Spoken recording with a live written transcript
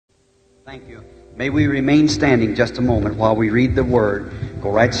Thank you. May we remain standing just a moment while we read the Word. Go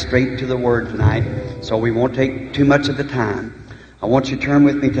right straight to the Word tonight, so we won't take too much of the time. I want you to turn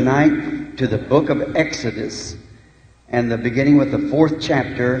with me tonight to the book of Exodus, and beginning with the 4th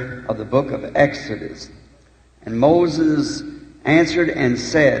chapter of the book of Exodus. And Moses answered and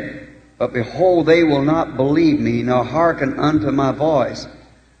said, But behold, they will not believe me, nor hearken unto my voice.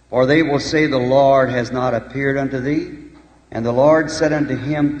 For they will say, The Lord has not appeared unto thee. And the Lord said unto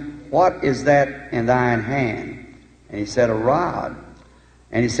him, What is that in thine hand? And he said, A rod.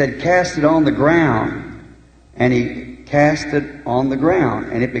 And he said, Cast it on the ground. And he cast it on the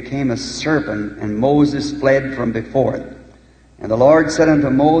ground, and it became a serpent, and Moses fled from before it. And the Lord said unto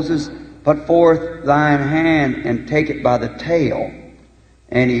Moses, Put forth thine hand, and take it by the tail.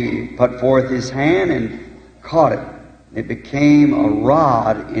 And he put forth his hand, and caught it. It became a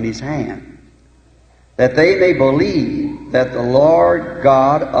rod in his hand, that they may believe that the Lord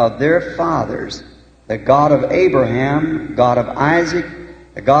God of their fathers, the God of Abraham, God of Isaac,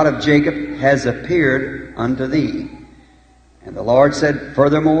 the God of Jacob, has appeared unto thee. And the Lord said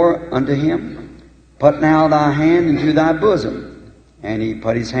furthermore unto him, Put now thy hand into thy bosom. And he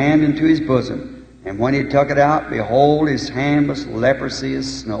put his hand into his bosom. And when he took it out, behold, his hand was leprosy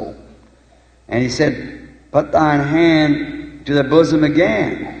as snow. And he said, Put thine hand to the bosom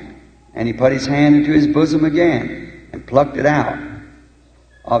again. And he put his hand into his bosom again, and plucked it out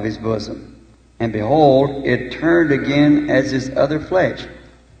of his bosom. And behold, it turned again as his other flesh.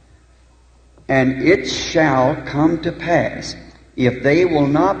 And it shall come to pass, if they will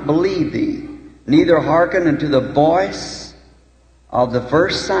not believe thee, neither hearken unto the voice of the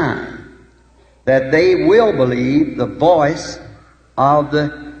first sign, that they will believe the voice of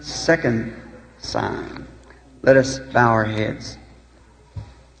the second sign. Let us bow our heads.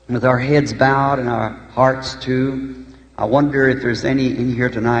 With our heads bowed and our hearts too, I wonder if there's any in here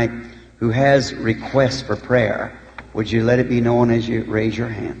tonight who has requests for prayer. Would you let it be known as you raise your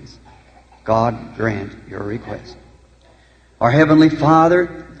hands? God grant your request. Our Heavenly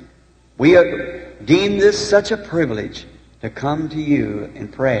Father, we deem this such a privilege to come to you in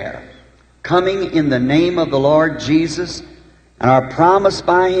prayer, coming in the name of the Lord Jesus, and our promise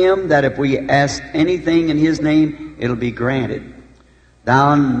by Him that if we ask anything in His name, it'll be granted.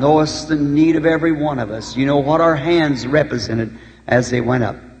 Thou knowest the need of every one of us. You know what our hands represented as they went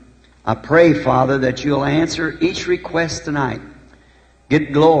up. I pray, Father, that you'll answer each request tonight.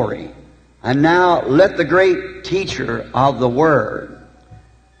 Get glory. And now let the great teacher of the Word,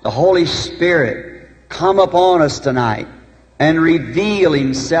 the Holy Spirit, come upon us tonight and reveal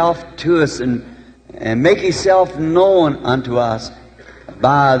Himself to us and make Himself known unto us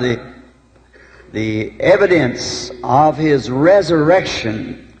by the evidence of His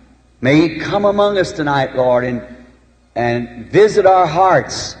resurrection. May He come among us tonight, Lord, and visit our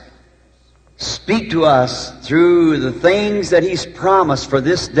hearts. Speak to us through the things that He's promised for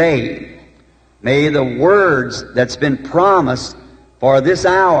this day. May the words that's been promised for this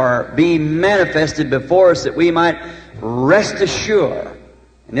hour be manifested before us, that we might rest assured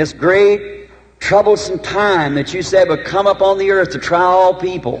in this great troublesome time that you said would come upon the earth to try all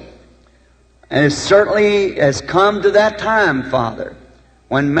people. And it certainly has come to that time, Father,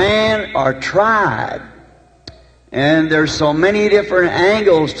 when men are tried, and there's so many different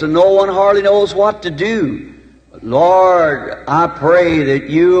angles to no one hardly knows what to do. But Lord, I pray that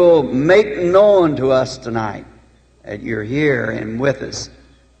you'll make known to us tonight that you're here and with us,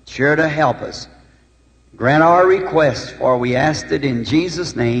 sure to help us. Grant our request, for we asked it in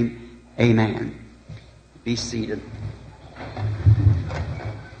Jesus' name. Amen. Be seated.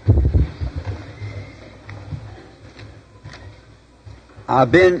 I've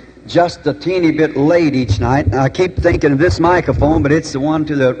been just a teeny bit late each night, and I keep thinking of this microphone, but it's the one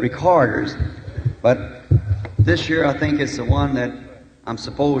to the recorders. But this year I think it's the one that I'm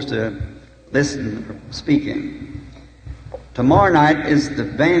supposed to listen or speak in. Tomorrow night is the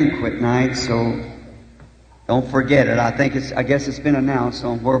banquet night, so don't forget it. I guess it's been announced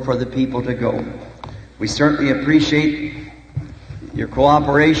on where for the people to go. We certainly appreciate your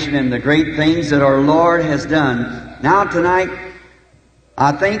cooperation and the great things that our Lord has done. Now tonight,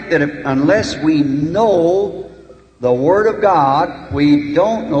 I think that unless we know the Word of God, we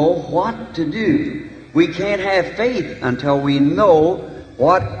don't know what to do. We can't have faith until we know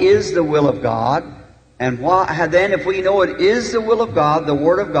what is the will of God. And then if we know it is the will of God, the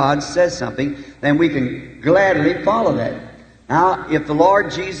Word of God says something, then we can gladly follow that. Now, if the Lord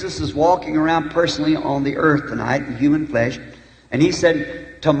Jesus is walking around personally on the earth tonight in human flesh, and He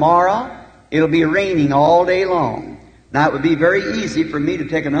said, tomorrow it'll be raining all day long. Now, it would be very easy for me to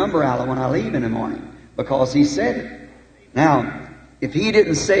take an umbrella when I leave in the morning, because He said it. Now, If He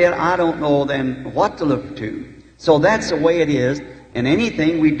didn't say it, I don't know then what to look to. So that's the way it is. In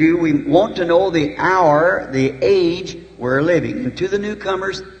anything we do, we want to know the hour, the age we're living. And to the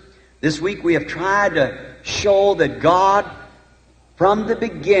newcomers, this week we have tried to show that God, from the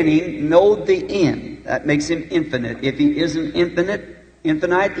beginning, knowed the end. That makes Him infinite. If He isn't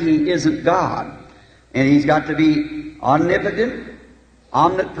infinite, He isn't God. And He's got to be omnipotent,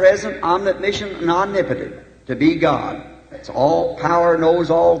 omnipresent, omniscient, and omnipotent to be God. That's all power, knows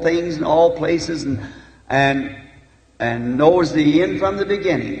all things in all places, and knows the end from the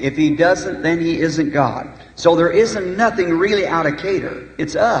beginning. If He doesn't, then He isn't God. So there isn't nothing really out of cater.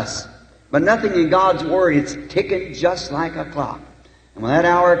 It's us. But nothing in God's Word, it's ticking just like a clock. And when that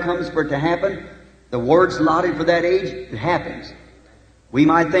hour comes for it to happen, the Word's allotted for that age, it happens. We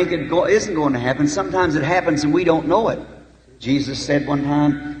might think it isn't going to happen. Sometimes it happens and we don't know it. Jesus said one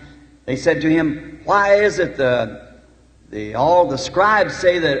time, they said to Him, why is it all the scribes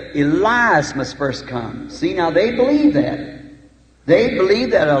say that Elias must first come? See, now they believe that. They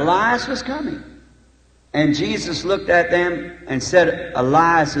believe that Elias was coming. And Jesus looked at them and said,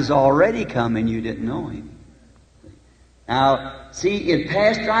 Elias has already come and you didn't know him. Now, see, it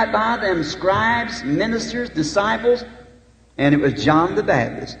passed right by them scribes, ministers, disciples, and it was John the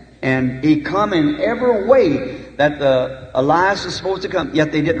Baptist. And he come in every way that the Elias was supposed to come,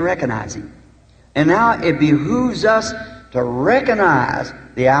 yet they didn't recognize him. And now it behooves us to recognize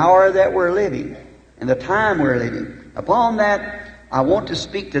the hour that we're living and the time we're living. Upon that, I want to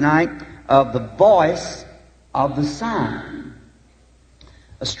speak tonight of the voice of the sign.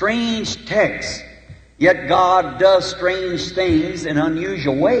 A strange text, yet God does strange things in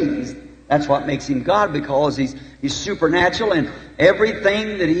unusual ways. That's what makes Him God, because He's supernatural, and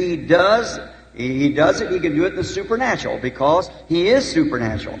everything that He does, He can do it in the supernatural, because He is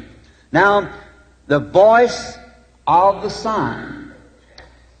supernatural. Now, the voice of the sign.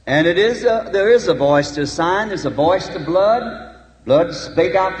 And there is a voice to a sign. There's a voice to blood. Blood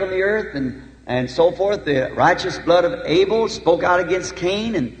spake out from the earth and so forth. The righteous blood of Abel spoke out against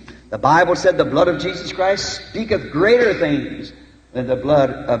Cain. And the Bible said the blood of Jesus Christ speaketh greater things than the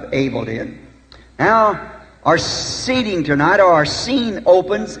blood of Abel did. Now, our seating tonight, or our scene,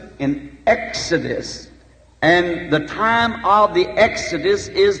 opens in Exodus. And the time of the Exodus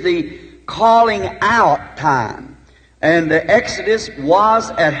is the calling out time. And the Exodus was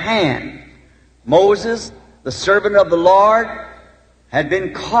at hand. Moses, the servant of the Lord, had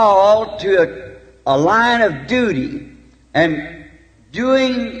been called to a line of duty, and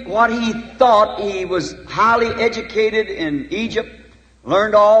doing what he thought. He was highly educated in Egypt,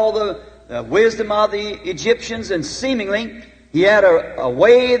 learned all the wisdom of the Egyptians, and seemingly he had a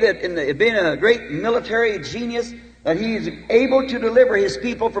way that, being a great military genius, that he is able to deliver his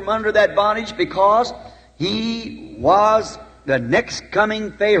people from under that bondage, because he was the next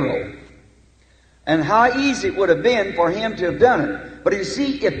coming Pharaoh. And how easy it would have been for him to have done it. But you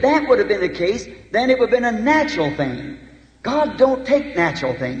see, if that would have been the case, then it would have been a natural thing. God don't take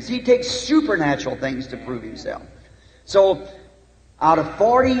natural things. He takes supernatural things to prove Himself. So, out of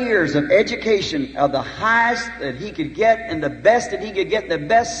 40 years of education, of the highest that he could get and the best that he could get, the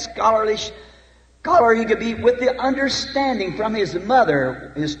best scholar he could be, with the understanding from his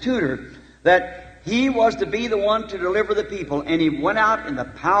mother, his tutor, that he was to be the one to deliver the people. And he went out in the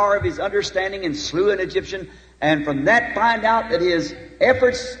power of his understanding and slew an Egyptian, and from that find out that his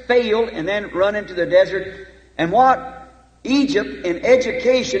efforts failed, and then run into the desert. And what Egypt in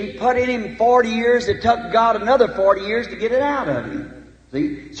education put in him 40 years, it took God another 40 years to get it out of him.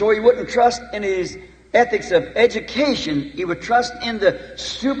 See? So he wouldn't trust in his ethics of education. He would trust in the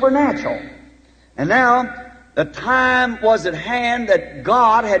supernatural. And now, the time was at hand that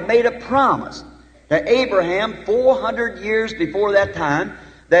God had made a promise to Abraham 400 years before that time,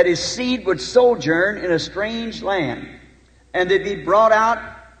 that his seed would sojourn in a strange land. And they'd be brought out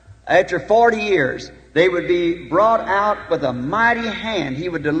after 40 years. They would be brought out with a mighty hand. He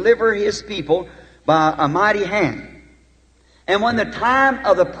would deliver His people by a mighty hand. And when the time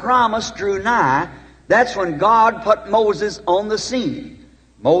of the promise drew nigh, that's when God put Moses on the scene.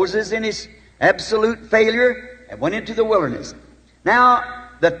 Moses, in his absolute failure, went into the wilderness. Now,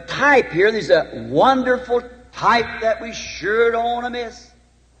 the type here, there's a wonderful type that we sure don't want to miss.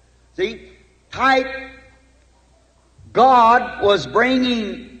 See? Type. God was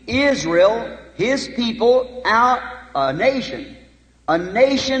bringing Israel, His people, out a nation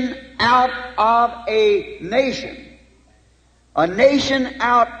out of a nation. A nation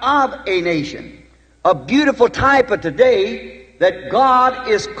out of a nation. A beautiful type of today, that God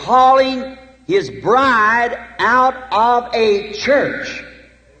is calling His bride out of a church.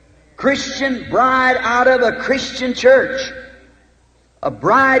 Christian bride out of a Christian church. a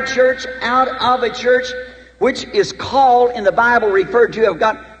bride church out of a church which is called in the Bible, referred to, I've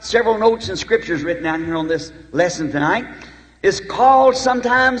got several notes and scriptures written down here on this lesson tonight, is called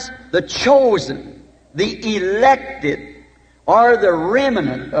sometimes the chosen, the elected, or the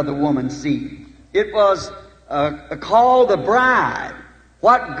remnant of the woman's seed. It was called the bride,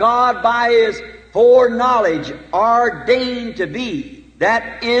 what God by His foreknowledge ordained to be.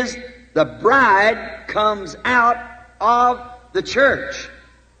 That is, the bride comes out of the church.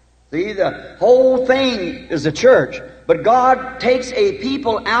 See, the whole thing is a church. But God takes a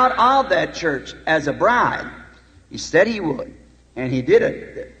people out of that church as a bride. He said He would. And He did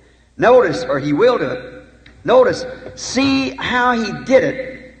it. Notice, or He will do it. Notice, see how He did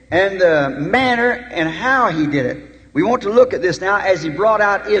it, and the manner and how He did it. We want to look at this now as He brought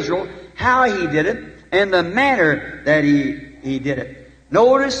out Israel, how He did it, and the manner that He did it.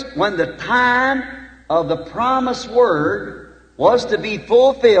 Notice when the time of the promised word was to be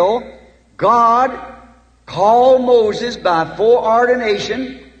fulfilled, God called Moses by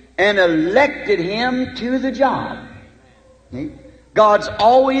foreordination and elected him to the job. See? God's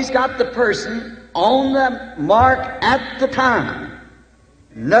always got the person on the mark at the time.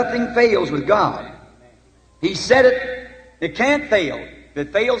 Nothing fails with God. He said it, it can't fail. If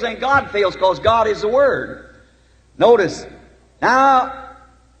it fails, then God fails, because God is the Word. Notice, now,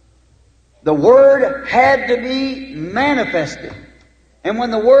 the Word had to be manifested. And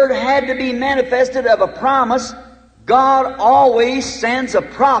when the Word had to be manifested of a promise, God always sends a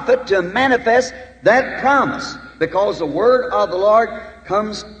prophet to manifest that promise, because the Word of the Lord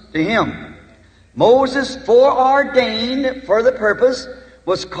comes to him. Moses, foreordained for the purpose,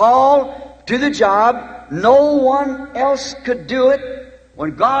 was called to the job. No one else could do it.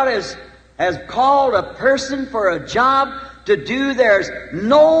 When God has called a person for a job to do theirs,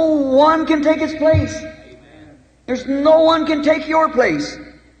 no one can take his place. There's no one can take your place,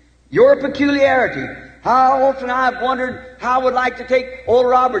 your peculiarity. How often I've wondered how I would like to take Oral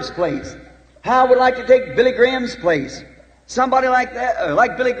Robert's place, how I would like to take Billy Graham's place. Somebody like that,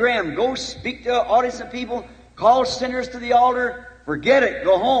 like Billy Graham, go speak to an audience of people, call sinners to the altar, forget it,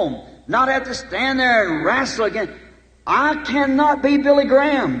 go home. Not have to stand there and wrestle again. I cannot be Billy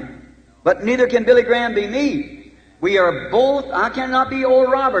Graham, but neither can Billy Graham be me. We are both, I cannot be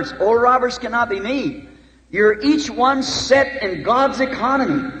Oral Roberts. Oral Roberts cannot be me. You're each one set in God's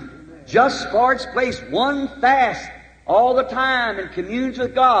economy, just for its place. One fast all the time and communes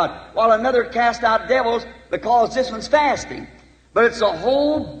with God, while another casts out devils because this one's fasting. But it's the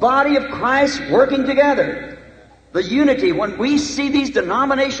whole body of Christ working together. The unity, when we see these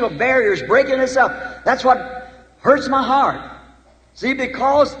denominational barriers breaking us up, that's what hurts my heart. See,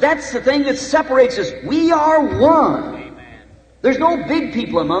 because that's the thing that separates us. We are one. There's no big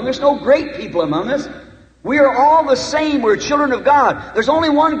people among us, no great people among us. We are all the same. We're children of God. There's only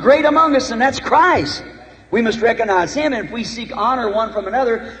one great among us, and that's Christ. We must recognize Him, and if we seek honor one from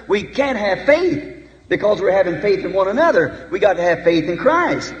another, we can't have faith, because we're having faith in one another. We got to have faith in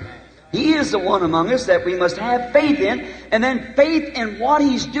Christ. He is the one among us that we must have faith in, and then faith in what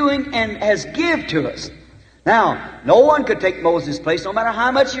He's doing and has give to us. Now, no one could take Moses' place, no matter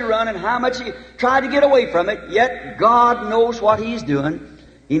how much you run and how much you try to get away from it, yet God knows what He's doing.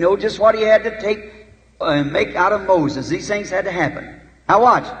 He knows just what He had to take and make out of Moses. These things had to happen. Now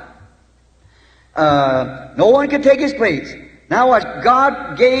watch. No one could take his place. Now watch.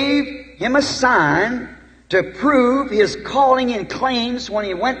 God gave him a sign to prove his calling and claims when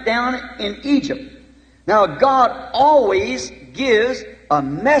he went down in Egypt. Now God always gives a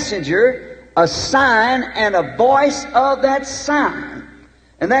messenger a sign and a voice of that sign.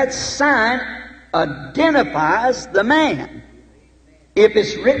 And that sign identifies the man. If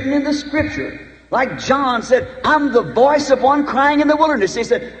it's written in the Scripture, like John said, I'm the voice of one crying in the wilderness. He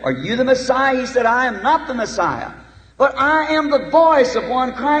said, are you the Messiah? He said, I am not the Messiah, but I am the voice of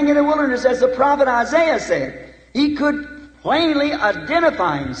one crying in the wilderness, as the prophet Isaiah said. He could plainly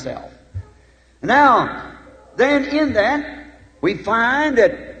identify himself. Now, then in that, we find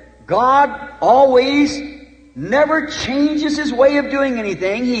that God always never changes His way of doing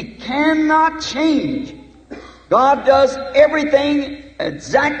anything. He cannot change. God does everything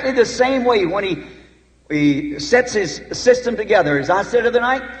exactly the same way when He sets His system together. As I said the other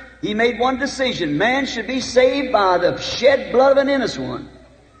night, He made one decision. Man should be saved by the shed blood of an innocent one.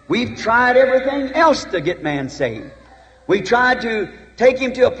 We've tried everything else to get man saved. We tried to take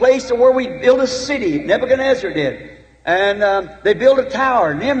him to a place to where we build a city. Nebuchadnezzar did. And they built a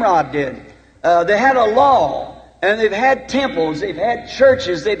tower. Nimrod did. They had a law. And they've had temples, they've had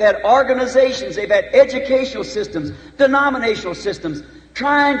churches, they've had organizations, they've had educational systems, denominational systems.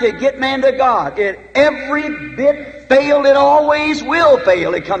 trying to get man to God. It every bit failed. It always will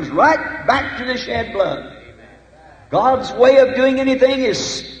fail. It comes right back to the shed blood. God's way of doing anything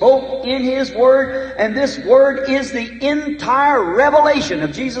is spoke in His Word, and this Word is the entire revelation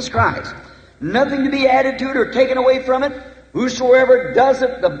of Jesus Christ. Nothing to be added to it or taken away from it. Whosoever does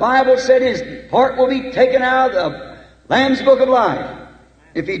it, the Bible said, his part will be taken out of the Lamb's Book of Life.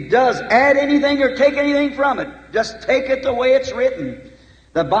 If he does add anything or take anything from it, just take it the way it's written.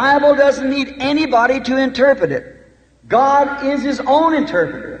 The Bible doesn't need anybody to interpret it. God is His own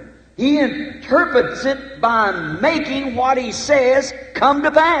interpreter. He interprets it by making what He says come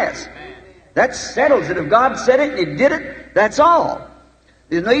to pass. That settles it. If God said it and He did it, that's all.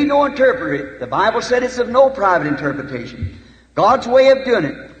 There's no interpreter. The Bible said it's of no private interpretation. God's way of doing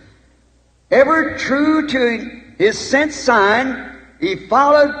it. Ever true to His sent sign, He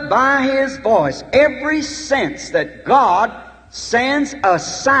followed by His voice. Every sense that God sends a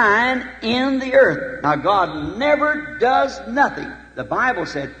sign in the earth. Now God never does nothing, the Bible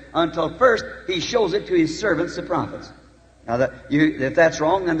said, until first He shows it to His servants, the prophets. Now if that's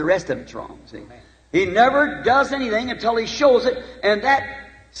wrong, then the rest of it's wrong. See, He never does anything until He shows it, and that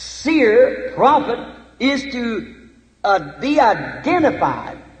seer, prophet, is to be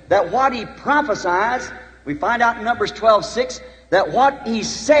identified that what he prophesies, we find out in Numbers 12:6, that what he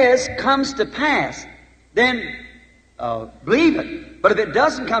says comes to pass. Then believe it. But if it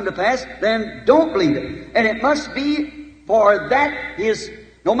doesn't come to pass, then don't believe it. And it must be for that is,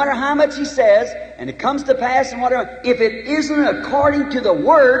 no matter how much he says, and it comes to pass and whatever, if it isn't according to the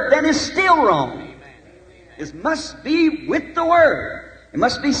Word, then it's still wrong. It must be with the Word. It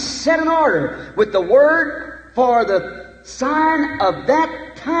must be set in order with the Word for the sign of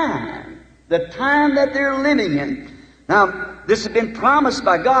that time, the time that they're living in. Now, this had been promised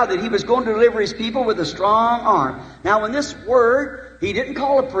by God that He was going to deliver His people with a strong arm. Now, in this Word, He didn't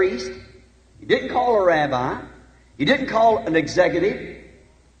call a priest, He didn't call a rabbi, He didn't call an executive.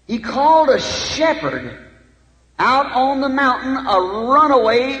 He called a shepherd out on the mountain, a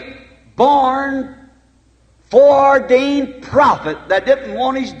runaway, born, foreordained prophet that didn't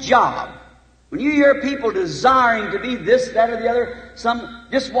want his job. When you hear people desiring to be this, that, or the other,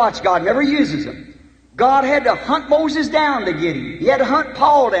 just watch. God never uses them. God had to hunt Moses down to get him. He had to hunt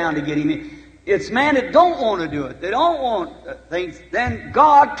Paul down to get him. It's man that don't want to do it. They don't want things. Then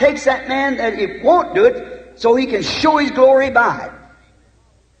God takes that man that he won't do it so He can show His glory by it.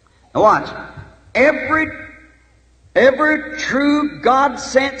 Now watch. Every true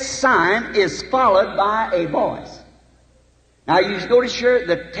God-sent sign is followed by a voice. Now you notice here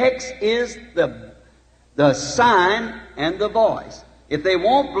the text is the sign and the voice. If they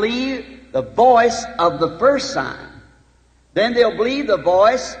won't believe the voice of the first sign, then they'll believe the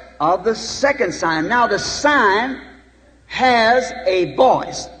voice of the second sign. Now the sign has a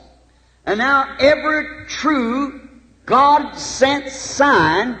voice. And now every true God-sent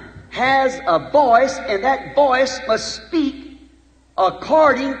sign has a voice, and that voice must speak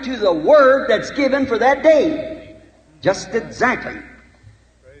according to the Word that's given for that day. Just exactly.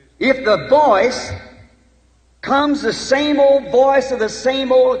 If the voice comes the same old voice of the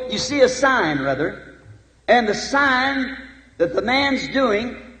same old, you see a sign, rather, and the sign that the man's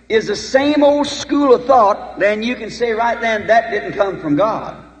doing is the same old school of thought, then you can say right then that didn't come from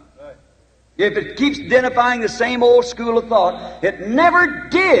God. If it keeps identifying the same old school of thought, it never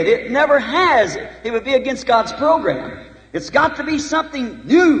did. It never has. It would be against God's program. It's got to be something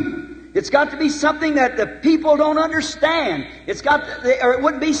new. It's got to be something that the people don't understand. Or it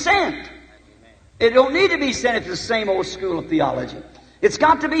wouldn't be sent. It don't need to be sent if it's the same old school of theology. It's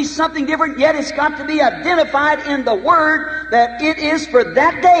got to be something different, yet it's got to be identified in the Word that it is for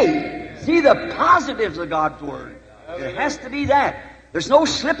that day. See the positives of God's Word. It has to be that. There's no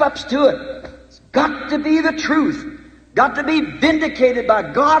slip-ups to it. It's got to be the truth. Got to be vindicated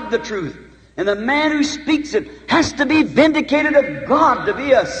by God, the truth. And the man who speaks it has to be vindicated of God, to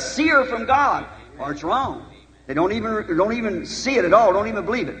be a seer from God, or it's wrong. They don't even see it at all, don't even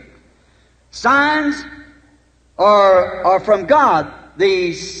believe it. Signs are from God.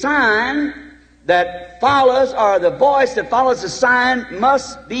 The sign that follows, or the voice that follows the sign,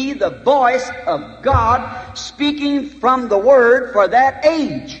 must be the voice of God speaking from the Word for that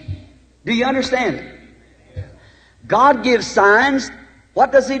age. Do you understand it? God gives signs.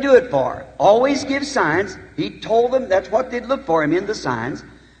 What does He do it for? Always gives signs. He told them that's what they'd look for Him in the signs.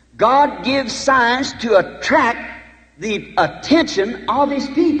 God gives signs to attract the attention of His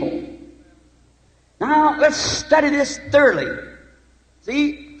people. Now, let's study this thoroughly.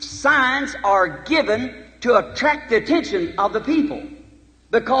 See, signs are given to attract the attention of the people.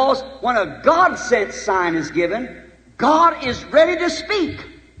 Because when a God-sent sign is given, God is ready to speak.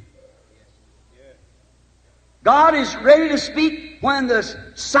 God is ready to speak when the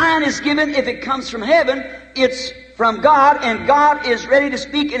sign is given. If it comes from heaven, it's from God, and God is ready to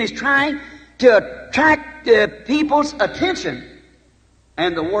speak and is trying to attract the people's attention.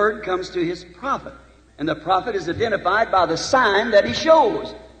 And the word comes to his prophet. And the prophet is identified by the sign that he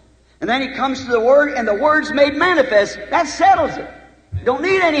shows. And then he comes to the word, and the word's made manifest. That settles it. You don't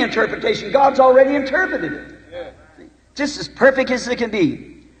need any interpretation. God's already interpreted it. Just as perfect as it can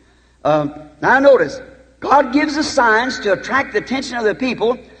be. Now notice, God gives us signs to attract the attention of the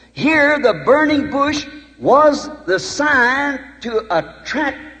people. Here, the burning bush was the sign to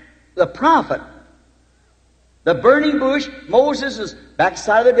attract the prophet. The burning bush, Moses is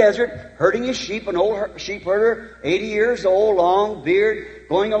backside of the desert, herding his sheep, an old sheep herder, 80 years old, long beard,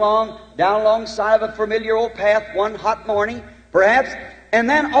 going along, down alongside of a familiar old path one hot morning, perhaps. And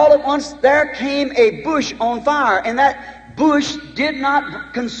then all at once there came a bush on fire, and that bush did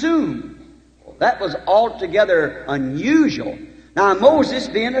not consume. Well, that was altogether unusual. Now Moses,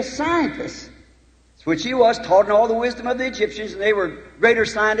 being a scientist, which he was, taught in all the wisdom of the Egyptians, and they were greater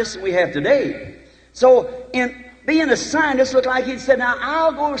scientists than we have today. So, in being a scientist, looked like he'd said, now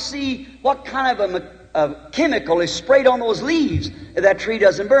I'll go see what kind of a chemical is sprayed on those leaves if that tree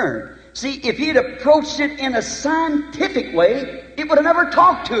doesn't burn. See, if he'd approached it in a scientific way, it would have never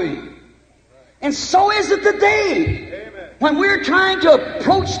talked to him. And so is it today. Amen. When we're trying to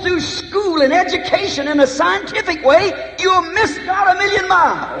approach through school and education in a scientific way, you'll miss God a million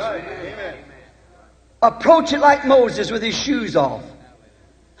miles. Right. Amen. Approach it like Moses with his shoes off.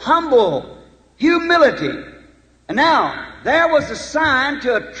 Humble. Humility. And now, there was a sign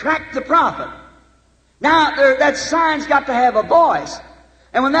to attract the prophet. Now, that sign's got to have a voice.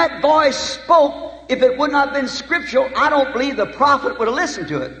 And when that voice spoke, if it would not have been scriptural, I don't believe the prophet would have listened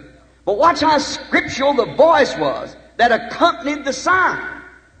to it. But watch how scriptural the voice was that accompanied the sign.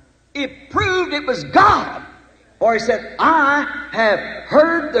 It proved it was God. For he said, I have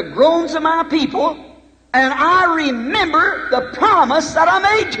heard the groans of my people, and I remember the promise that I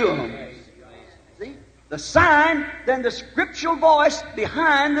made to them. The sign, then the scriptural voice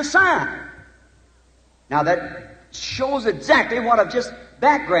behind the sign. Now that shows exactly what I've just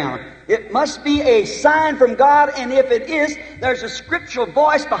background. It must be a sign from God, and if it is, there's a scriptural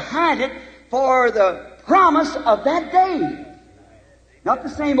voice behind it for the promise of that day. Not the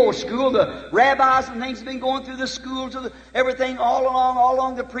same old school. The rabbis and things have been going through the schools, everything all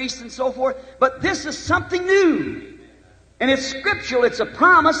along the priests and so forth. But this is something new. And it's scriptural. It's a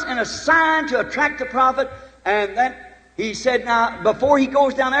promise and a sign to attract the prophet. And then he said, now, before he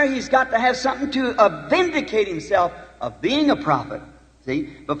goes down there, he's got to have something to vindicate himself of being a prophet. See,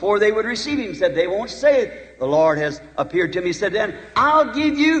 before they would receive him, he said, they won't say, the Lord has appeared to me. He said, then I'll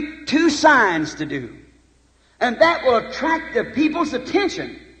give you 2 signs to do. And that will attract the people's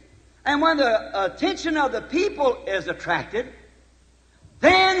attention. And when the attention of the people is attracted,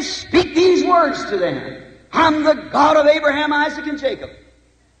 then speak these words to them. I'm the God of Abraham, Isaac, and Jacob.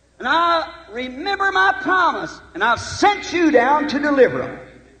 And I remember my promise, and I've sent you down to deliver them.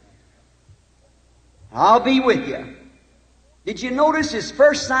 I'll be with you. Did you notice his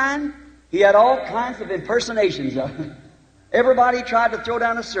first sign? He had all kinds of impersonations of it. Everybody tried to throw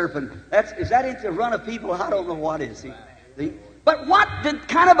down a serpent. Is that into the run of people? I don't know what is. See? But what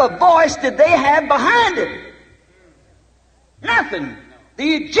kind of a voice did they have behind it? Nothing.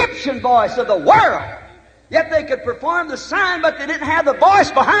 The Egyptian voice of the world. Yet they could perform the sign, but they didn't have the voice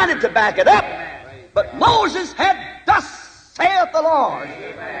behind it to back it up. But Moses had, thus saith the Lord.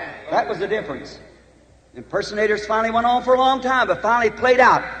 That was the difference. Impersonators finally went on for a long time, but finally played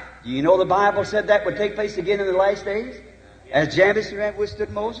out. Do you know the Bible said that would take place again in the last days? As Jabez withstood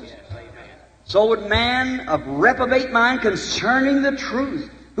Moses? So would man of reprobate mind concerning the truth.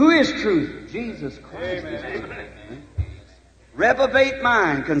 Who is truth? Jesus Christ is truth. Reprobate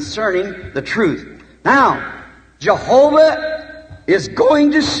mind concerning the truth. Now, Jehovah is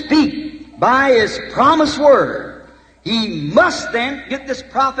going to speak by His promised word. He must then get this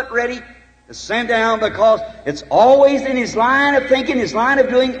prophet ready to send down, because it's always in his line of thinking, his line of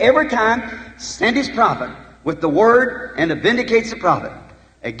doing every time, send his prophet with the word and it vindicates the prophet.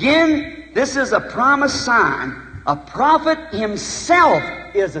 Again, this is a promised sign. A prophet himself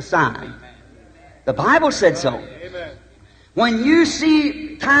is a sign. The Bible said so. Amen. When you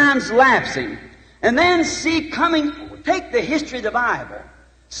see times lapsing, and then see coming, take the history of the Bible,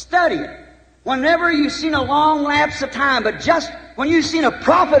 study it. Whenever you've seen a long lapse of time, but just when you've seen a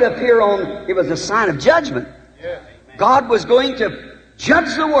prophet appear on, it was a sign of judgment. God was going to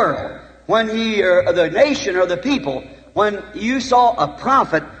judge the world when the nation or the people, when you saw a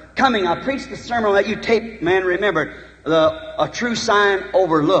prophet coming. I preached the sermon that you tape, man, remember it. a true sign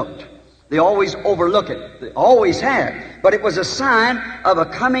overlooked. They always overlook it. They always have. But it was a sign of a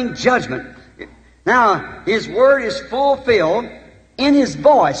coming judgment. Now, His Word is fulfilled in His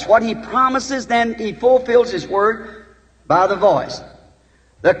voice. What He promises, then He fulfills His Word by the voice.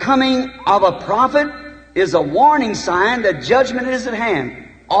 The coming of a prophet is a warning sign that judgment is at hand.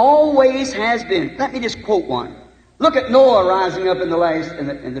 Always has been. Let me just quote one. Look at Noah rising up in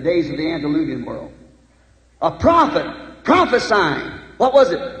the days of the antediluvian world. A prophet prophesying. What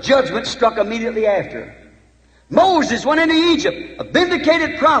was it? Judgment struck immediately after. Moses went into Egypt, a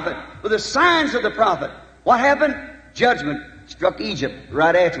vindicated prophet with the signs of the prophet. What happened? Judgment struck Egypt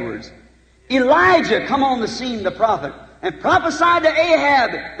right afterwards. Elijah come on the scene, the prophet, and prophesied to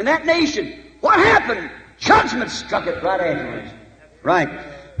Ahab and that nation. What happened? Judgment struck it right afterwards. Right.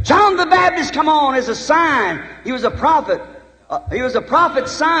 John the Baptist come on as a sign. He was a prophet. He was a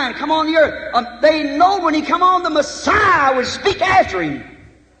prophet's sign. Come on the earth. They know when he come on, the Messiah would speak after him.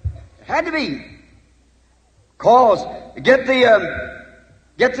 It had to be. Cause get the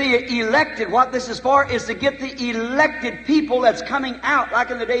elected. What this is for is to get the elected people that's coming out, like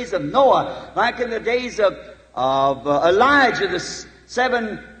in the days of Noah, like in the days of Elijah, the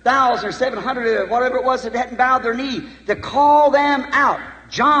 7,000 or 700, or whatever it was that hadn't bowed their knee, to call them out.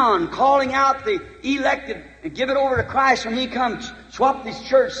 John calling out the elected and give it over to Christ when He comes. Swap this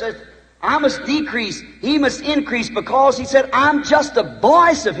church says, I must decrease, He must increase, because He said, I'm just a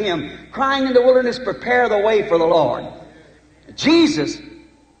voice of Him crying in the wilderness, prepare the way for the Lord. Jesus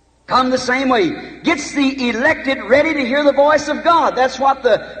come the same way. Gets the elected ready to hear the voice of God. That's what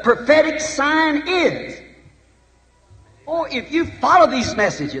the prophetic sign is. Oh, if you follow these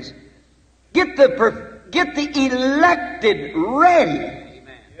messages, get the elected ready.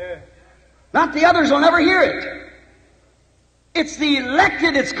 Not the others will never hear it. It's the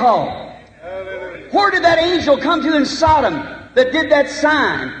elected it's called. Where did that angel come to in Sodom that did that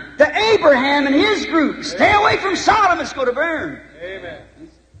sign? To Abraham and his group. Stay away from Sodom, it's going to burn. Amen.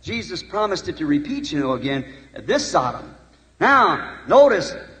 Jesus promised it to repeat, again, at this Sodom. Now,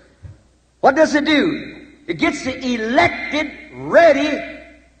 notice, what does it do? It gets the elected ready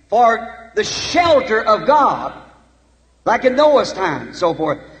for the shelter of God, like in Noah's time, and so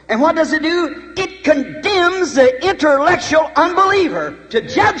forth. And what does it do? It condemns the intellectual unbeliever to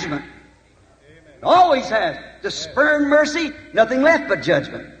judgment. It always has. To spurn mercy, nothing left but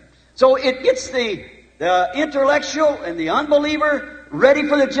judgment. So it gets the intellectual and the unbeliever ready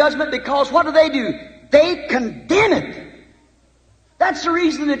for the judgment, because what do? They condemn it. That's the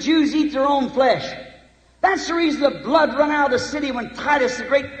reason the Jews eat their own flesh. That's the reason the blood run out of the city when Titus, the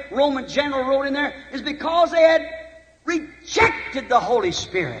great Roman general, rode in there, is because they had rejected the Holy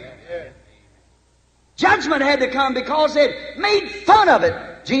Spirit. Judgment had to come because they had made fun of it.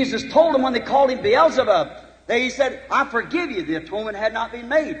 Jesus told them when they called Him Beelzebub, He said, I forgive you. The atonement had not been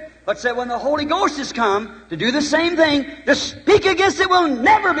made. But said, when the Holy Ghost has come to do the same thing, to speak against it will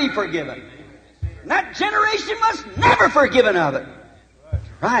never be forgiven. And that generation must never forgiven of it.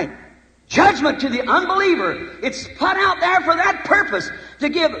 Right. Judgment to the unbeliever. It's put out there for that purpose, to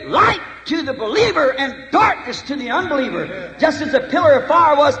give light to the believer and darkness to the unbeliever. Just as the pillar of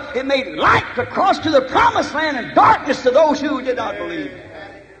fire was, it made light to cross to the promised land and darkness to those who did not believe.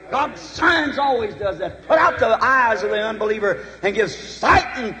 God's signs always does that. Put out the eyes of the unbeliever and give sight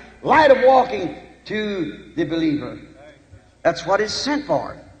and light of walking to the believer. That's what it's sent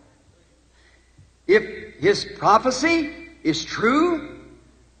for. If His prophecy is true,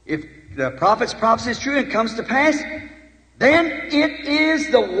 if the prophet's prophecy is true and comes to pass, then it is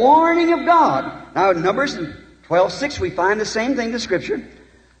the warning of God. Now in Numbers 12:6 we find the same thing in the Scripture.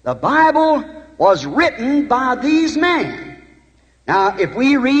 The Bible was written by these men. Now if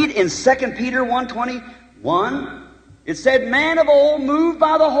we read in 2 Peter 1:21, it said, man of old, moved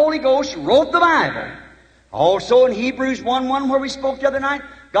by the Holy Ghost, wrote the Bible. Also in Hebrews 1:1, where we spoke the other night,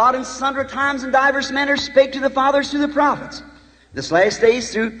 God in sundry times and divers manners spake to the fathers through the prophets. This last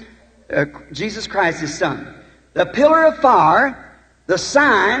days through Jesus Christ, His Son. The pillar of fire, the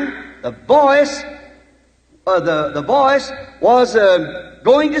sign, the voice was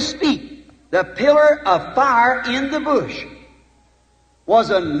going to speak. The pillar of fire in the bush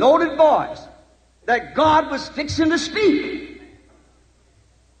was a noted voice that God was fixing to speak.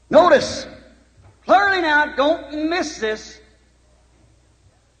 Notice, clearly now, don't miss this.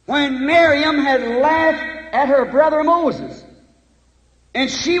 When Miriam had laughed at her brother Moses, and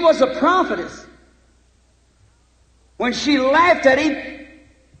she was a prophetess, when she laughed at him,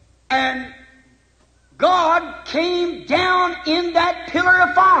 and God came down in that pillar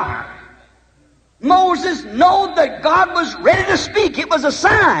of fire, Moses knew that God was ready to speak. It was a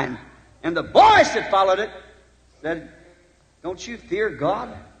sign. And the voice that followed it Said, don't you fear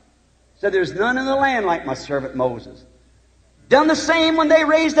God? Said, there's none in the land like my servant Moses. Done the same when they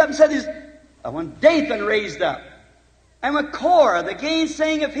raised up and said, when Dathan raised up. And with Korah, the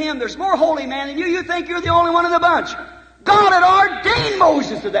gainsaying of him, there's more holy man than you. You think you're the only one in the bunch. God had ordained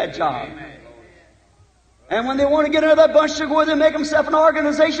Moses to that job. And when they want to get another bunch to go with him and make himself an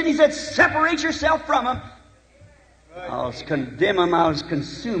organization, he said, separate yourself from them. I'll condemn him, I'll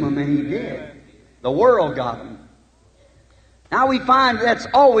consume him, and he did. The world got him. Now we find that's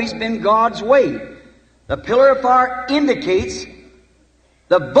always been God's way. The pillar of fire indicates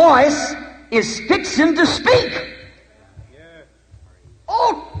the voice is fixing to speak.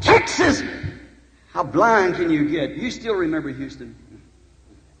 Oh, Texas! How blind can you get? You still remember Houston.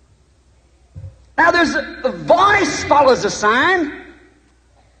 Now there's a voice follows a sign.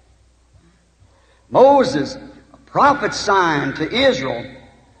 Moses, a prophet's sign to Israel,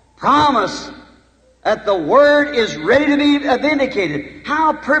 promise that the Word is ready to be vindicated.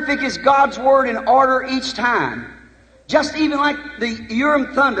 How perfect is God's Word in order each time. Just even like the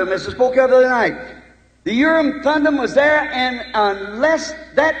Urim Thummim, as I spoke of the other night. The Urim Thummim was there, and unless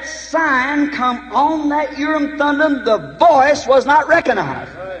that sign come on that Urim Thummim, the voice was not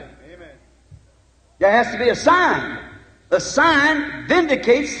recognized. Right. Amen. There has to be a sign. The sign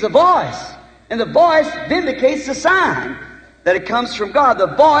vindicates the voice, and the voice vindicates the sign that it comes from God.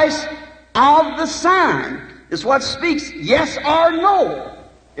 The voice of the sign is what speaks yes or no.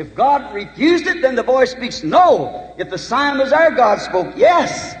 If God refused it, then the voice speaks no. If the sign was there, God spoke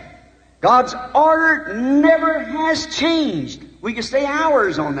yes. God's order never has changed. We can stay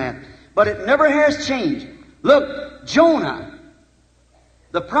hours on that, but it never has changed. Look, Jonah,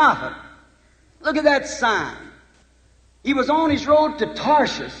 the prophet, look at that sign. He was on his road to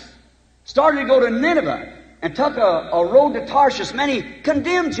Tarshish, started to go to Nineveh, and took a road to Tarshish. Many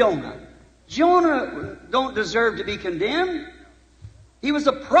condemned Jonah. Jonah don't deserve to be condemned. He was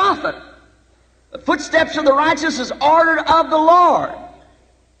a prophet. The footsteps of the righteous is ordered of the Lord.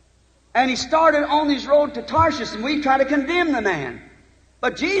 And he started on his road to Tarshish, and we try to condemn the man.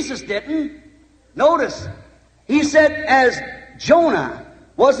 But Jesus didn't. Notice, he said, as Jonah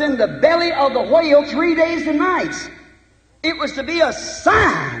was in the belly of the whale 3 days and nights, it was to be a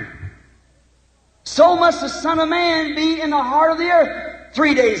sign. So must the Son of Man be in the heart of the earth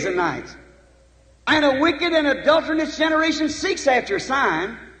 3 days and nights. And a wicked and adulterous generation seeks after a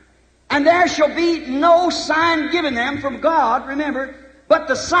sign, and there shall be no sign given them from God, remember, but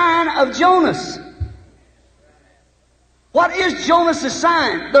the sign of Jonas. What is Jonas'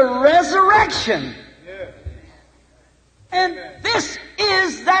 sign? The resurrection. And this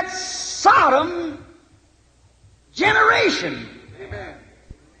is that Sodom generation.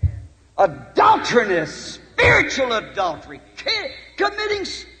 Adulterous, spiritual adultery, committing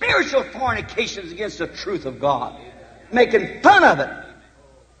spiritual fornications against the truth of God, making fun of it.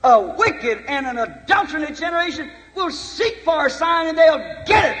 A wicked and an adulterous generation will seek for a sign, and they'll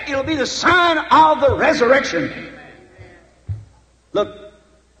get it. It'll be the sign of the resurrection. Look,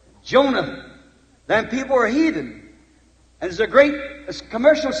 Jonah, them people are heathen. And it's a great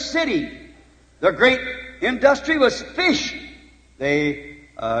commercial city. Their great industry was fish. They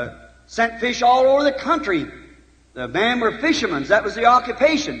sent fish all over the country. The men were fishermen. That was the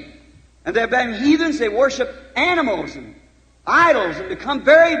occupation. And they've been heathens. They worship animals and idols and become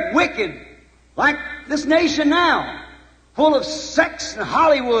very wicked, like this nation now, full of sex and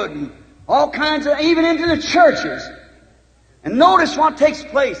Hollywood and all kinds of, even into the churches. And notice what takes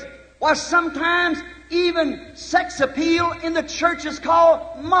place. Why, sometimes even sex appeal in the church is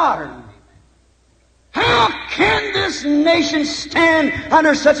called modern. How can this nation stand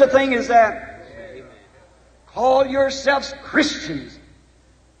under such a thing as that? Call yourselves Christians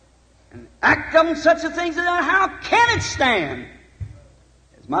and act on such a thing as that. How can it stand?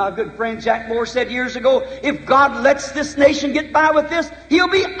 As my good friend Jack Moore said years ago, if God lets this nation get by with this, He'll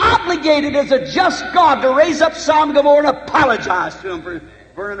be obligated as a just God to raise up Sodom and Gomorrah and apologize to them for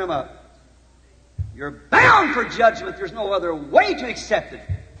burning them up. You're bound for judgment. There's no other way to accept it.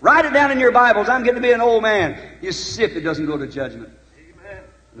 Write it down in your Bibles. I'm getting to be an old man. You see if it doesn't go to judgment. Amen.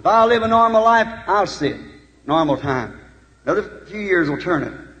 If I live a normal life, I'll see it. Normal time. Another few years will turn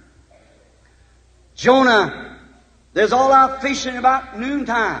it. Jonah, there's all out fishing about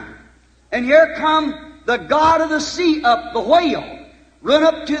noontime. And here come the God of the sea up, the whale, run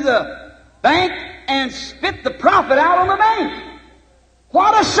up to the bank and spit the prophet out on the bank.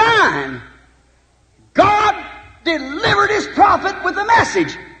 What a sign! God delivered His prophet with a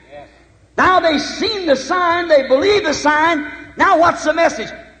message. Now they've seen the sign, they believe the sign. Now what's the message?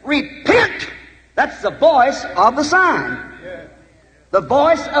 Repent! That's the voice of the sign. The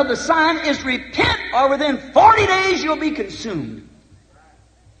voice of the sign is repent, or within 40 days you'll be consumed.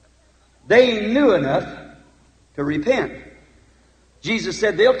 They knew enough to repent. Jesus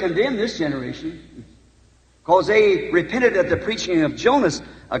said they'll condemn this generation because they repented at the preaching of Jonas,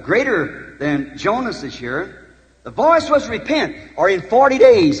 a greater than Jonas this year. The voice was repent, or in 40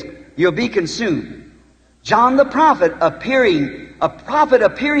 days you'll be consumed. John the prophet appearing, a prophet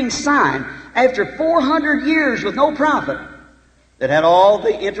appearing sign after 400 years with no prophet, that had all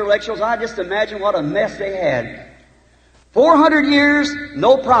the intellectuals. I just imagine what a mess they had. 400 years,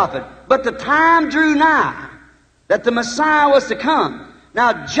 no prophet. But the time drew nigh that the Messiah was to come.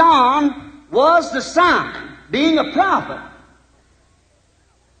 Now John was the sign, being a prophet,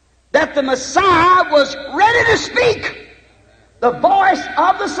 that the Messiah was ready to speak. The voice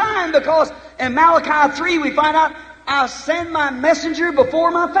of the sign, because in Malachi 3 we find out, I'll send my messenger before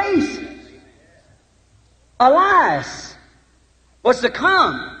my face. Elias was to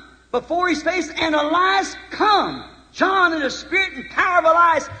come before his face, and Elias come. John, in the spirit and power of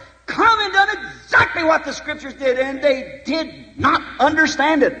Elias, come and done exactly what the Scriptures did, and they did not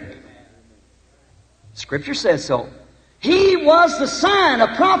understand it. Scripture says so. He was the sign,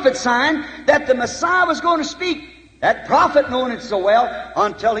 a prophet sign, that the Messiah was going to speak. That prophet knowing it so well,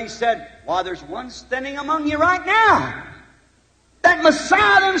 until he said, why, there's one standing among you right now. That Messiah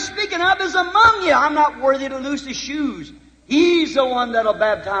that I'm speaking of is among you. I'm not worthy to loose his shoes. He's the one that'll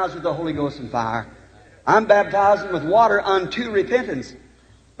baptize with the Holy Ghost and fire. I'm baptizing with water unto repentance.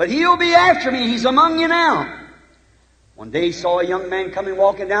 But he'll be after me. He's among you now. One day he saw a young man coming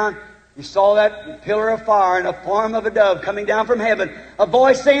walking down. He saw that pillar of fire in the form of a dove coming down from heaven. A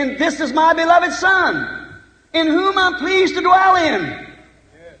voice saying, this is my beloved Son, in whom I'm pleased to dwell in.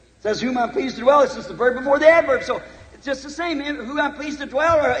 It says whom I'm pleased to dwell. It's just the verb before the adverb. So it's just the same. In whom I'm pleased to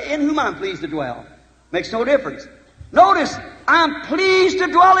dwell, or in whom I'm pleased to dwell. Makes no difference. Notice, I'm pleased to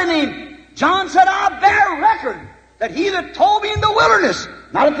dwell in him. John said, I bear record that he that told me in the wilderness,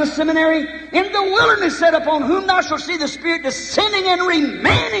 not at the seminary, in the wilderness said, upon whom thou shalt see the Spirit descending and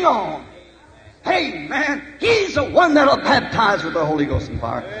remaining on. Hey, man, he's the one that'll baptize with the Holy Ghost and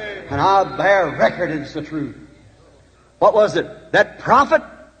fire. And I bear record it's the truth. What was it? That prophet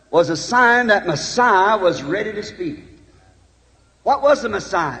was a sign that Messiah was ready to speak. What was the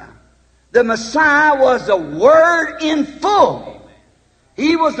Messiah? The Messiah was the Word in full.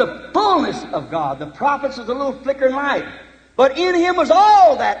 He was the fullness of God. The prophets was a little flickering light. But in him was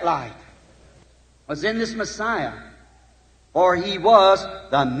all that light. Was in this Messiah. For he was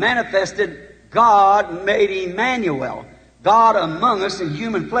the manifested God made Emmanuel. God among us in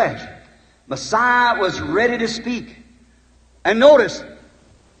human flesh. Messiah was ready to speak. And notice,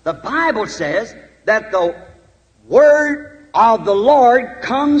 the Bible says that the Word of the Lord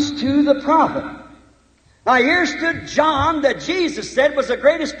comes to the prophet. Now here stood John that Jesus said was the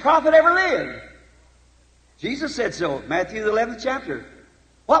greatest prophet ever lived. Jesus said so, Matthew the 11th chapter.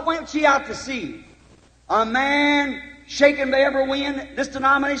 What went ye out to see? A man shaken by every wind. This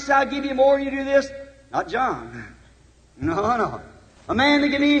denomination, I'll give you more, you do this. Not John. No. A man that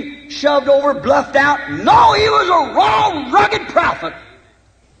can be shoved over, bluffed out. No, he was a raw, rugged prophet.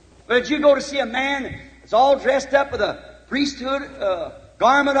 But you go to see a man that's all dressed up with a priesthood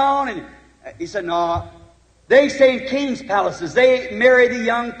garment on, and he said, no, they stay in king's palaces. They marry the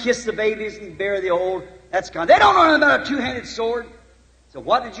young, kiss the babies, and bury the old. That's kind. They don't know anything about a two-handed sword. So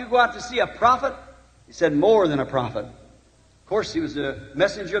what did you go out to see? A prophet? He said, more than a prophet. Of course, he was the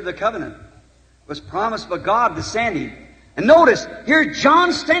messenger of the covenant. Was promised by God to send him. And notice, here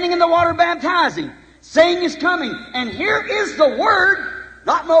John standing in the water baptizing, saying he's coming. And here is the Word,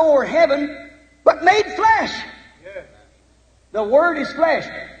 not no more heaven, but made flesh. The Word is flesh.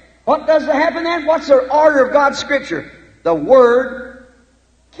 What does happen then? What's the order of God's Scripture? The Word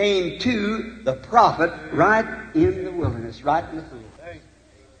came to the prophet right in the wilderness, right in the field.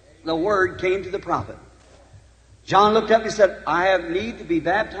 The Word came to the prophet. John looked up and said, I have need to be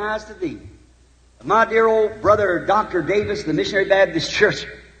baptized to thee. My dear old brother, Dr. Davis, the Missionary Baptist Church,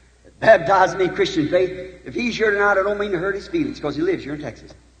 baptized me in Christian faith. If he's here tonight, I don't mean to hurt his feelings because he lives here in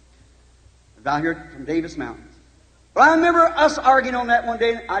Texas. Down here from Davis Mountains. But I remember us arguing on that one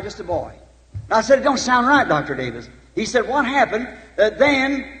day. I was just a boy. And I said, it don't sound right, Dr. Davis. He said, what happened?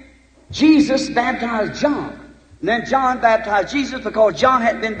 Then Jesus baptized John. And then John baptized Jesus because John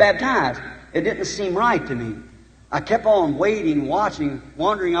hadn't been baptized. It didn't seem right to me. I kept on waiting, watching,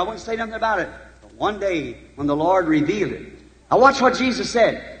 wondering. I wouldn't say nothing about it. But one day, when the Lord revealed it, I watched what Jesus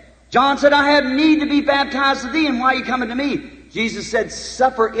said. John said, I have need to be baptized of thee, and why are you coming to me? Jesus said,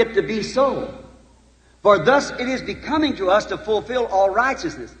 suffer it to be so. For thus it is becoming to us to fulfill all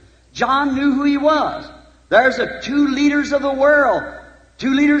righteousness. John knew who he was. There's the two leaders of the world.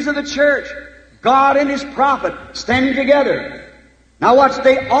 Two leaders of the church, God and His prophet, standing together. Now watch,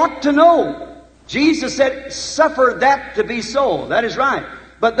 they ought to know. Jesus said, suffer that to be so. That is right.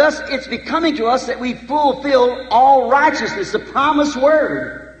 But thus it's becoming to us that we fulfill all righteousness, the promised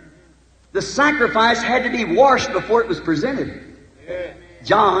word. The sacrifice had to be washed before it was presented.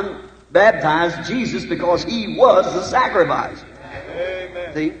 John baptized Jesus because He was the sacrifice.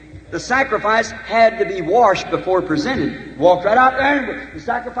 See? The sacrifice had to be washed before presented. Walked right out there, and the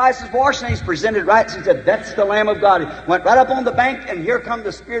sacrifice is washed, and He's presented right. So He said, that's the Lamb of God. He went right up on the bank, and here come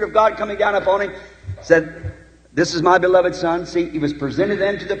the Spirit of God coming down upon Him. Said, this is my beloved Son. See, He was presented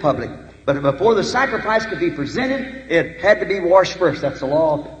then to the public. But before the sacrifice could be presented, it had to be washed first. That's the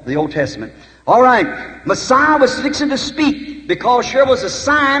law of the Old Testament. All right. Messiah was fixing to speak because here was a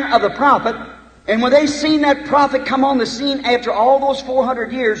sign of the prophet. And when they seen that prophet come on the scene after all those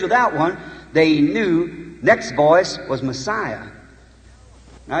 400 years without one, they knew next voice was Messiah.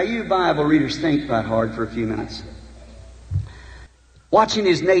 Now you Bible readers, think that hard for a few minutes. Watching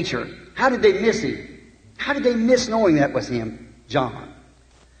His nature. How did they miss Him? How did they miss knowing that was Him? John.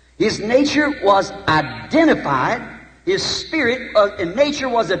 His nature was identified. His spirit in nature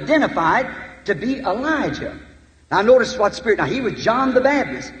was identified to be Elijah. Now notice what spirit. Now he was John the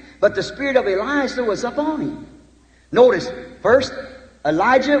Baptist. But the spirit of Elijah was upon him. Notice, first,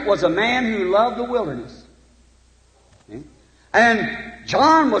 Elijah was a man who loved the wilderness. Okay? And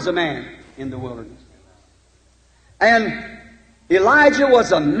John was a man in the wilderness. And Elijah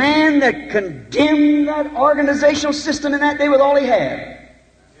was a man that condemned that organizational system in that day with all he had.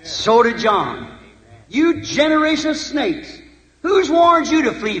 So did John. You generation of snakes. Who's warned you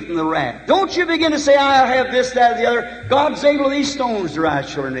to flee from the wrath? Don't you begin to say, I have this, that, or the other. God's able of these stones to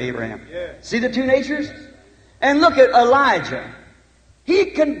rise children to Abraham. Yeah. See the two natures? And look at Elijah. He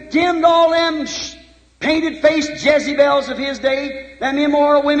condemned all them painted-faced Jezebels of his day, them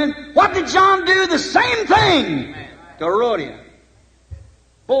immoral women. What did John do? The same thing to Herodias.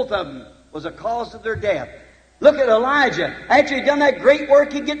 Both of them was a cause of their death. Look at Elijah. After he'd done that great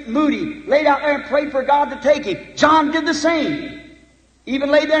work, he'd get moody, laid out there and prayed for God to take him. John did the same. Even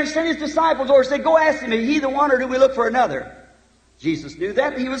laid there and sent his disciples over and said, go ask him, is he the one or do we look for another? Jesus knew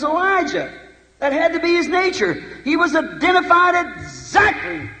that. He was Elijah. That had to be his nature. He was identified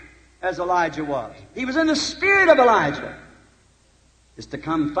exactly as Elijah was. He was in the spirit of Elijah. It's to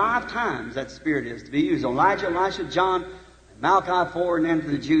come 5 times, that spirit is to be used. Elijah, Elisha, John, Malachi 4, and then to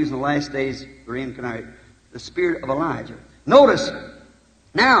the Jews in the last days, the reincarnate. The spirit of Elijah. Notice,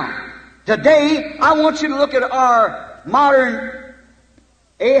 now, today, I want you to look at our modern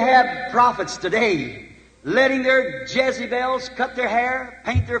Ahab prophets today, letting their Jezebels cut their hair,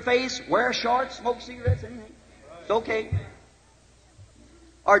 paint their face, wear shorts, smoke cigarettes, anything. It's okay.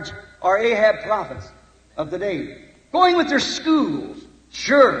 Our Ahab prophets of the day, going with their schools,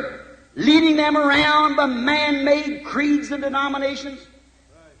 sure, leading them around by man-made creeds and denominations.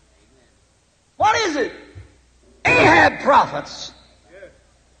 What is it? Ahab prophets.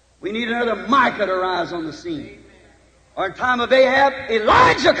 We need another Micah to rise on the scene. Or in time of Ahab,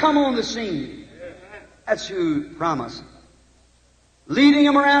 Elijah come on the scene. That's who promised. Leading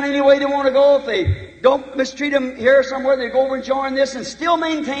them around any way they want to go. If they don't mistreat them here somewhere, they go over and join this and still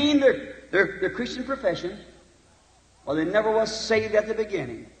maintain their Christian profession. Well, they never was saved at the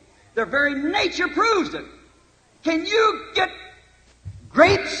beginning. Their very nature proves it. Can you get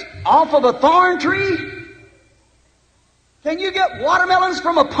grapes off of a thorn tree? Can you get watermelons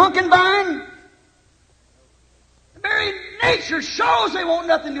from a pumpkin vine? The very nature shows they want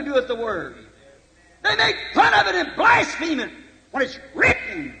nothing to do with the Word. They make fun of it and blaspheme it when it's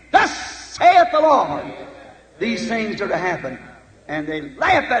written, thus saith the Lord. These things are to happen. And they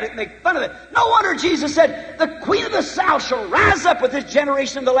laugh at it and make fun of it. No wonder Jesus said, the Queen of the South shall rise up with this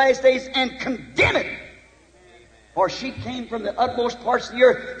generation in the last days and condemn it. For she came from the utmost parts of the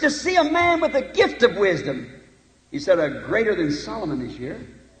earth to see a man with a gift of wisdom. He said, a greater than Solomon this year.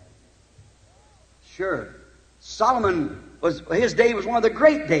 Sure. Solomon his day was one of the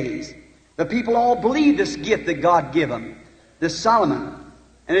great days. The people all believed this gift that God gave him. This Solomon.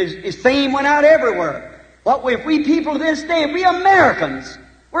 And his fame went out everywhere. What if we people of this day, if we Americans,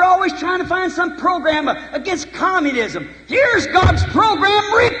 we're always trying to find some program against communism. Here's God's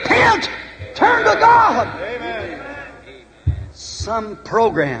program. Repent. Turn to God. Amen. Some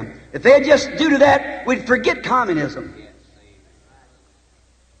program. If they'd just do to that, we'd forget communism.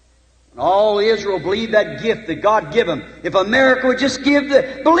 And all Israel believed that gift that God gave them. If America would just believe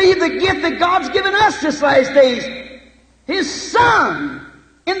the gift that God's given us this last days, His Son,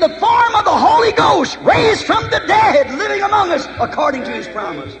 in the form of the Holy Ghost, raised from the dead, living among us according to His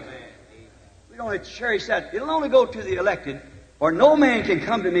promise. We don't cherish that. It'll only go to the elected. For no man can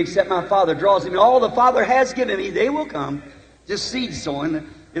come to me except my Father draws him. All the Father has given me, they will come. Just seed sowing.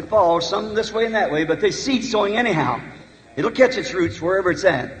 It falls, some this way and that way, but they seed sowing anyhow. It'll catch its roots wherever it's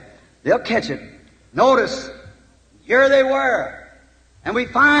at. They'll catch it. Notice, here they were. And we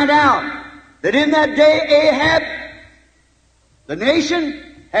find out that in that day Ahab, the nation,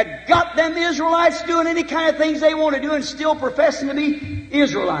 had got them Israelites doing any kind of things they want to do and still professing to be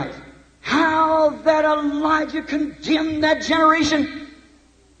Israelites. How that Elijah condemned that generation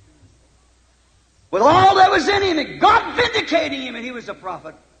with all that was in him, and God vindicating him, and he was a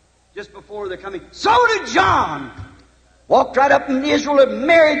prophet just before the coming. So did John. Walked right up in Israel and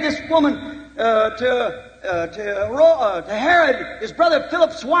married this woman to Herod, his brother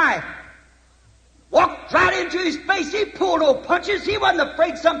Philip's wife. Walked right into his face. He pulled no punches. He wasn't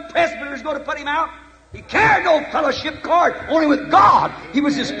afraid some presbyter was going to put him out. He carried no fellowship card, only with God. He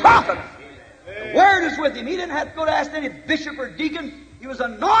was his prophet. The Word is with him. He didn't have to go to ask any bishop or deacon. He was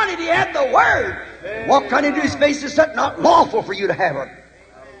anointed. He had the Word. Walked right into his face and said, not lawful for you to have her.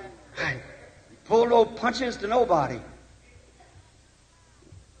 He pulled no punches to nobody.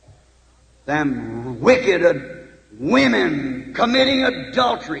 Them wicked women committing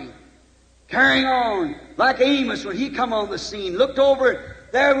adultery, carrying on like Amos when he come on the scene. Looked over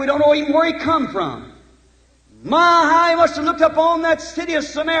there, we don't know even where he come from. My, how he must have looked up on that city of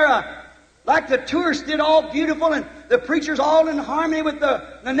Samaria like the tourists did, all beautiful, and the preachers all in harmony with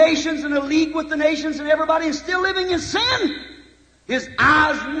the nations and the league with the nations and everybody, and still living in sin. His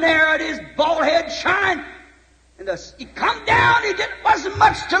eyes narrowed, his bald head shined. And he come down, wasn't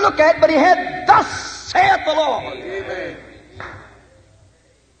much to look at, but he had, thus saith the Lord. Amen.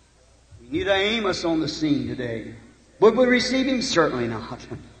 We need an Amos on the scene today. Would we receive him? Certainly not.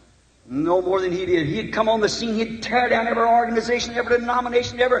 No more than he did. He'd come on the scene, he'd tear down every organization, every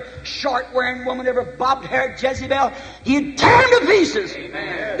denomination, every short-wearing woman, every bobbed-haired Jezebel. He'd tear him to pieces.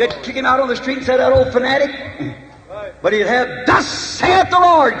 Amen. They'd kick him out on the street and say, that old fanatic. But he'd have, thus saith the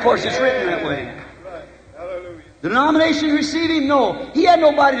Lord. Of course, it's written that way. The denomination received him? No. He had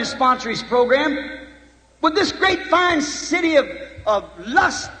nobody to sponsor his program. Would this great fine city of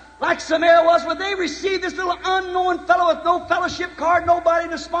lust, like Samaria was, would they receive this little unknown fellow with no fellowship card, nobody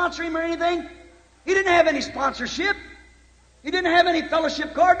to sponsor him or anything? He didn't have any sponsorship. He didn't have any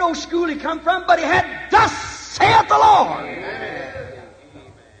fellowship card, no school he come from, but he had, thus saith the Lord. Amen.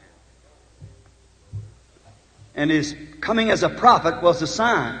 And his coming as a prophet was a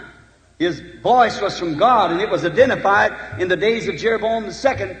sign. His voice was from God, and it was identified in the days of Jeroboam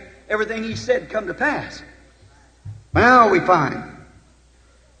II. Everything he said come to pass. Now we find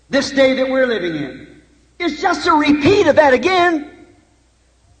this day that we're living in is just a repeat of that again.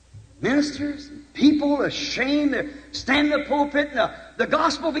 Ministers, people ashamed, they stand in the pulpit, and the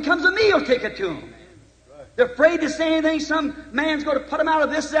gospel becomes a meal ticket to them. They're afraid to say anything. Some man's going to put them out of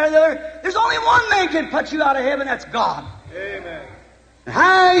this, that, or the other. There's only one man can put you out of heaven, that's God. Amen.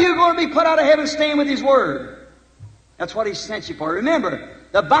 How are you going to be put out of heaven staying with His Word? That's what He sent you for. Remember,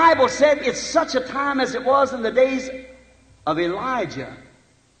 the Bible said it's such a time as it was in the days of Elijah,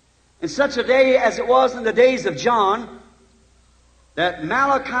 in such a day as it was in the days of John, that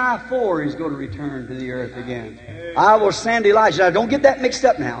Malachi 4 is going to return to the earth again. I will send Elijah. Now, don't get that mixed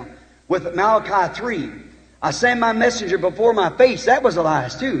up now with Malachi 3. I send my messenger before my face. That was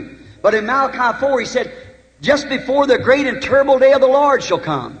Elias too. But in Malachi 4 he said, just before the great and terrible day of the Lord shall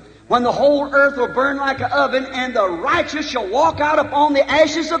come, when the whole earth will burn like an oven, and the righteous shall walk out upon the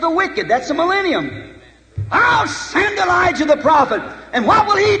ashes of the wicked. That's the millennium. I'll send Elijah the prophet. And what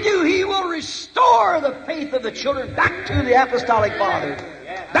will he do? He will restore the faith of the children back to the apostolic fathers,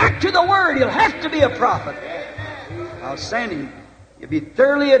 back to the Word. He'll have to be a prophet. I'll send him. He'll be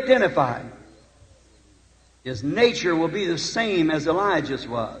thoroughly identified. His nature will be the same as Elijah's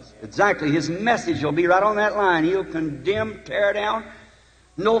was. Exactly. His message will be right on that line. He'll condemn, tear down.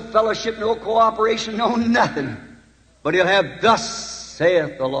 No fellowship, no cooperation, no nothing. But he'll have, thus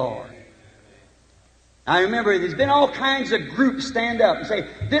saith the Lord. Now remember, there's been all kinds of groups stand up and say,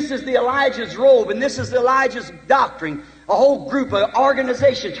 this is the Elijah's robe and this is Elijah's doctrine. A whole group, an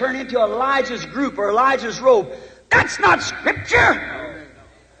organization turn into Elijah's group or Elijah's robe. That's not Scripture.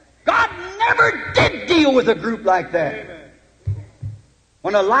 God never did deal with a group like that.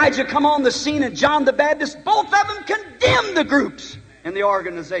 When Elijah come on the scene and John the Baptist, both of them condemned the groups in the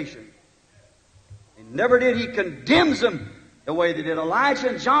organization. He never did. He condemns them the way they did. Elijah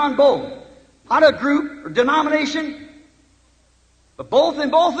and John both. Not a group or denomination, but both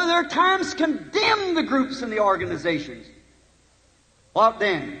in both of their times condemned the groups and the organizations. What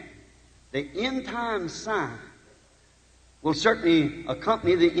then? The end time sign will certainly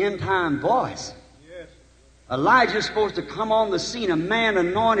accompany the end time voice. Yes. Elijah's supposed to come on the scene, a man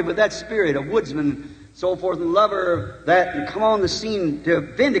anointed with that spirit, a woodsman, so forth, and lover of that, and come on the scene to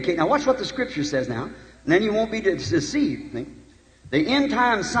vindicate. Now watch what the Scripture says now, and then you won't be deceived. See? The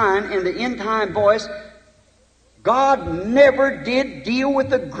end-time sign and the end-time voice, God never did deal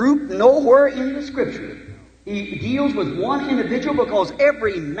with a group nowhere in the Scripture. He deals with one individual because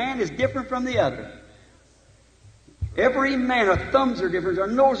every man is different from the other. Every man, our thumbs are different, our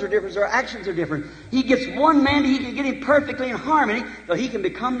noses are different, our actions are different. He gets one man, he can get him perfectly in harmony, so he can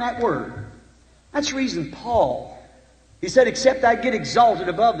become that Word. That's the reason Paul, he said, except I get exalted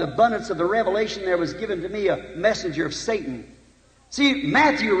above the abundance of the revelation, there was given to me a messenger of Satan. See,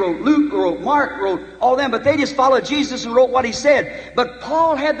 Matthew wrote, Luke wrote, Mark wrote, all them, but they just followed Jesus and wrote what he said. But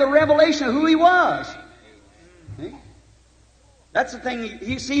Paul had the revelation of who he was. See? That's the thing.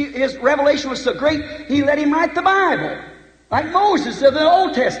 You see, his revelation was so great, he let him write the Bible. Like Moses of the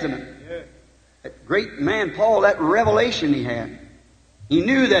Old Testament. That great man, Paul, that revelation he had. He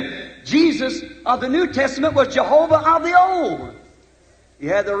knew that Jesus of the New Testament was Jehovah of the Old. He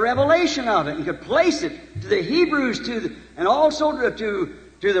had the revelation of it. He could place it to the Hebrews, and also to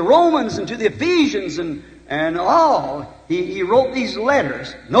the Romans and to the Ephesians and all. He wrote these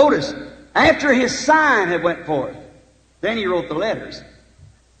letters. Notice, after his sign had went forth, then he wrote the letters.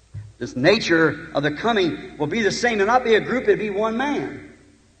 This nature of the coming will be the same. It'll not be a group, it'll be one man.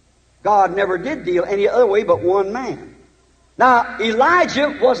 God never did deal any other way but one man. Now,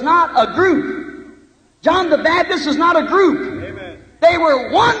 Elijah was not a group. John the Baptist was not a group. Amen. They were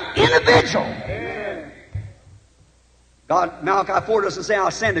one individual. Amen. God, Malachi 4 doesn't say,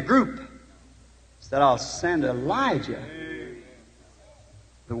 I'll send a group. He said, I'll send Elijah. Amen.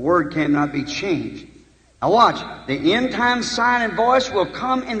 The word cannot be changed. Now watch. The end-time sign and voice will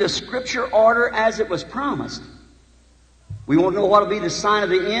come in the Scripture order as it was promised. We won't know what will be the sign of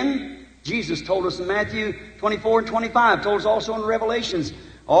the end. Jesus told us in Matthew 24 and 25, told us also in Revelations,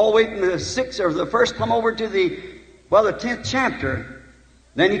 all the way from the 6th or the first come over to the 10th chapter.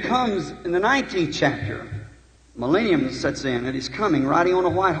 Then he comes in the 19th chapter. Millennium sets in, and he's coming riding on a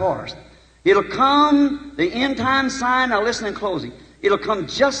white horse. It'll come, the end time sign, now listen in closing, it'll come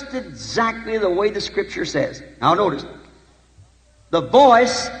just exactly the way the Scripture says. Now notice, the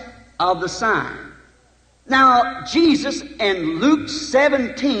voice of the sign. Now, Jesus in Luke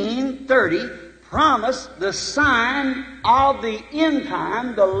 17:30 promised the sign of the end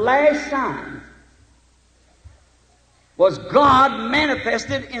time, the last sign, was God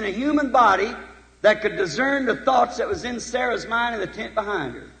manifested in a human body that could discern the thoughts that was in Sarah's mind in the tent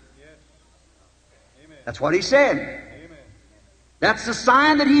behind her. Yes. Amen. That's what he said. Amen. That's the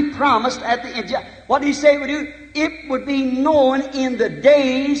sign that he promised at the end. What did he say it would do? It would be known in the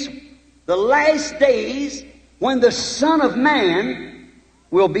days, the last days, when the Son of Man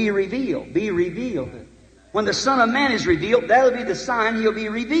will be revealed. Be revealed. When the Son of Man is revealed, that'll be the sign he'll be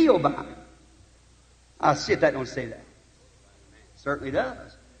revealed by. I'll see if that don't say that. It certainly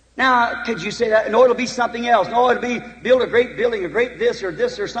does. Now, could you say that? No, it'll be something else. No, it'll be build a great building, a great this,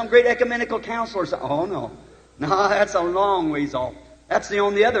 or some great ecumenical council or something. Oh, no. No, that's a long ways off. That's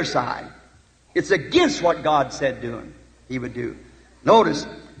on the other side. It's against what God said doing, he would do. Notice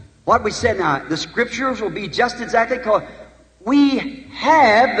what we said now. The Scriptures will be just exactly because we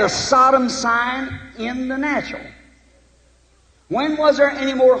have the Sodom sign in the natural. When was there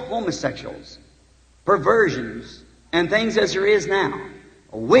any more homosexuals, perversions, and things as there is now?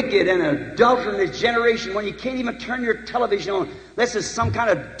 A wicked and adulterous generation when you can't even turn your television on. This is some kind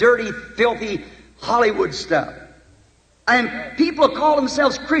of dirty, filthy Hollywood stuff. And people who call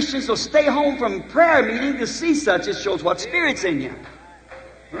themselves Christians will stay home from prayer meeting to see such. It shows what spirit's in you.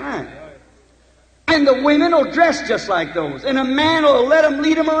 Right. And the women will dress just like those. And a man will let them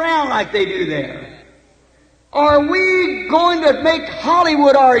lead them around like they do there. Are we going to make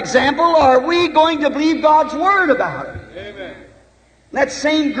Hollywood our example, or are we going to believe God's Word about it? Amen. That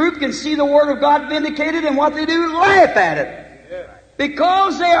same group can see the Word of God vindicated, and what they do, laugh at it.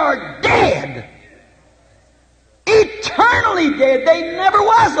 Because they are dead. Eternally dead. They never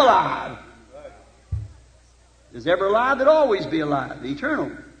was alive. Is ever alive? They'll always be alive. The eternal.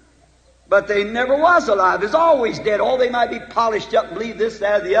 But they never was alive. There's always dead. Oh, they might be polished up and believe this,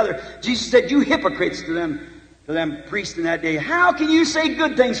 that, or the other. Jesus said, you hypocrites to them priests in that day. How can you say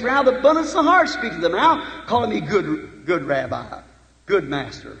good things? For how the abundance of the heart speaks to them. How? Calling me good rabbi, good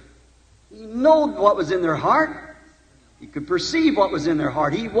master. He knew what was in their heart. He could perceive what was in their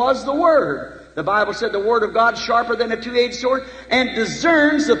heart. He was the Word. The Bible said the Word of God is sharper than a two-edged sword and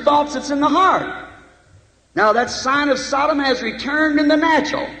discerns the thoughts that's in the heart. Now that sign of Sodom has returned in the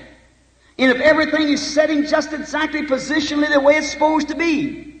natural. And if everything is setting just exactly positionally the way it's supposed to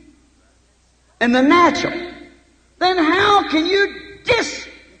be, in the natural, then how can you dismiss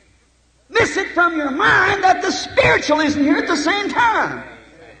it from your mind that the spiritual isn't here at the same time?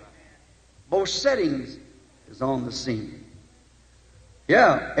 Both settings is on the scene.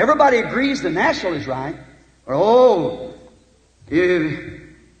 Yeah, everybody agrees the natural is right. Or,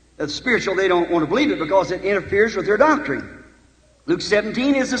 the spiritual, they don't want to believe it because it interferes with their doctrine. Luke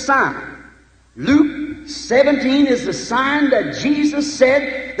 17 is the sign. Luke 17 is the sign that Jesus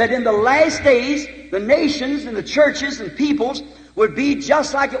said that in the last days, the nations and the churches and peoples would be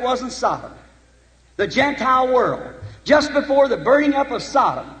just like it was in Sodom. The Gentile world, just before the burning up of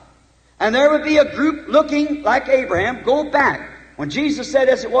Sodom. And there would be a group looking like Abraham, go back. When Jesus said,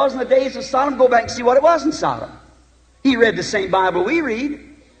 as it was in the days of Sodom, go back and see what it was in Sodom. He read the same Bible we read.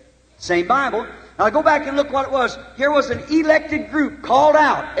 Same Bible. Now go back and look what it was. Here was an elected group called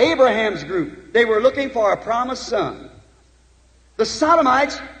out, Abraham's group. They were looking for a promised son. The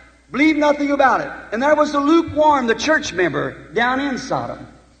Sodomites believed nothing about it. And there was the lukewarm, the church member, down in Sodom.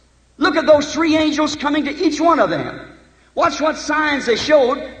 Look at those three angels coming to each one of them. Watch what signs they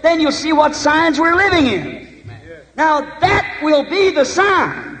showed, then you'll see what signs we're living in. Now that will be the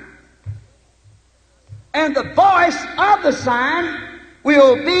sign. And the voice of the sign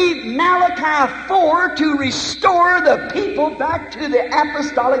will be Malachi 4 to restore the people back to the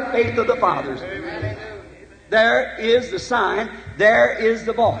apostolic faith of the fathers. There is the sign, there is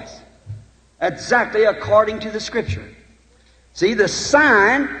the voice. Exactly according to the Scripture. See, the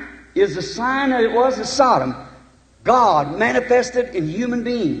sign is the sign that it was in Sodom. God manifested in human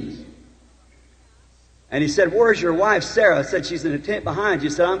beings. And He said, where's your wife Sarah? I said, she's in a tent behind you.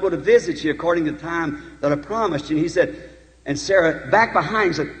 He said, I'm going to visit you according to the time that I promised you. And he said, and Sarah back behind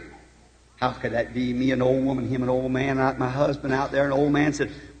him said, how could that be? Me, an old woman, him, an old man, my husband out there. An old man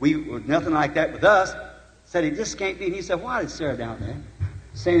said, nothing like that with us. Said, it just can't be. And he said, why did Sarah down there?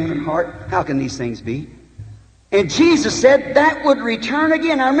 Saying in her heart, how can these things be? And Jesus said that would return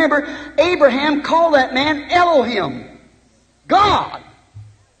again. I remember Abraham called that man Elohim. God.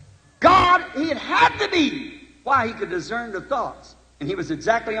 God, he had to be. Why? He could discern the thoughts. And he was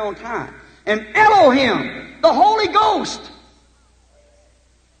exactly on time. And Elohim, the Holy Ghost.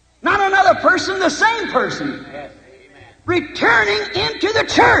 Not another person, the same person. Yes. Returning into the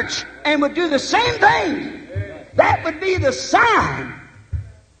church and would do the same thing. That would be the sign.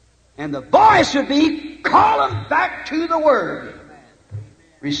 And the voice would be, call them back to the Word.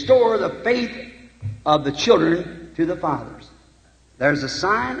 Restore the faith of the children to the fathers. There's a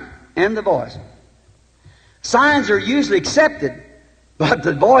sign and the voice. Signs are usually accepted, but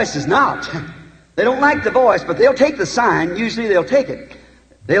the voice is not. They don't like the voice, but they'll take the sign. Usually they'll take it.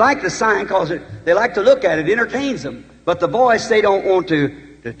 They like the sign because they like to look at it. It entertains them. But the voice, they don't want to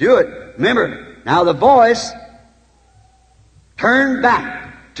do it. Remember, now the voice turned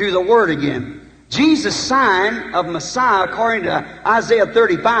back to the Word again. Jesus' sign of Messiah, according to Isaiah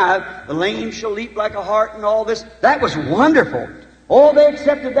 35, the lame shall leap like a hart and all this. That was wonderful. Oh, they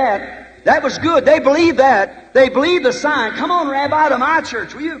accepted that. That was good. They believed that. They believed the sign. Come on, Rabbi, to my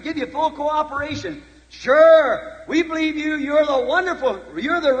church. We'll give you full cooperation. Sure, we believe you. You're the wonderful.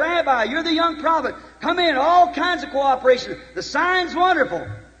 You're the rabbi. You're the young prophet. Come in, all kinds of cooperation. The sign's wonderful.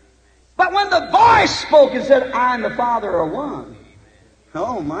 But when the voice spoke and said, I and the Father are one.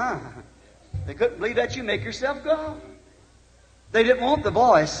 Oh, my. They couldn't believe that you make yourself God. They didn't want the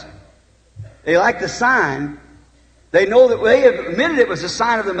voice. They liked the sign. They know that they admitted it was a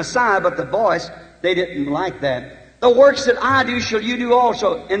sign of the Messiah, but the voice, they didn't like that. The works that I do shall you do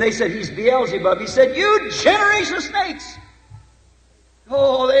also. And they said, he's Beelzebub. He said, you generation of snakes.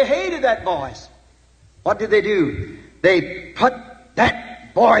 Oh, they hated that voice. What did they do? They put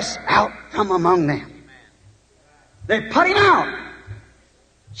that voice out from among them. They put him out.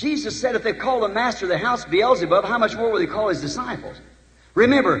 Jesus said if they called the master of the house Beelzebub, how much more will they call his disciples?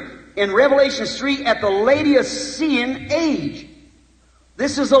 Remember, in Revelation 3, at the Laodicean age,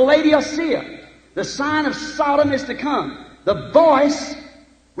 this is the Laodicea. The sign of Sodom is to come. The voice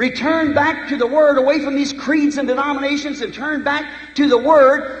returned back to the Word, away from these creeds and denominations, and turned back to the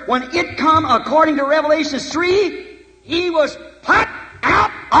Word. When it come, according to Revelation 3, he was put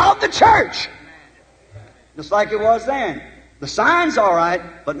out of the church. Just like it was then. The sign's all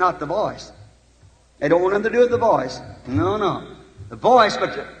right, but not the voice. They don't want nothing to do with the voice. No. The voice,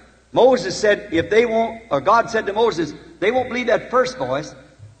 but Moses said, if they won't, or God said to Moses, they won't believe that first voice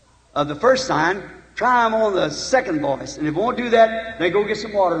of the first sign, try them on the second voice. And if they won't do that, they go get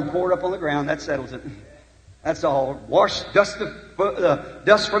some water and pour it up on the ground. That settles it. That's all. Wash dust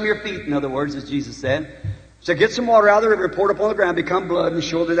from your feet, in other words, as Jesus said. So get some water out of the river, pour it up on the ground, become blood, and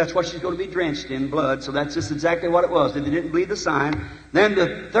show that that's what she's going to be drenched in, blood. So that's just exactly what it was. If they didn't believe the sign, then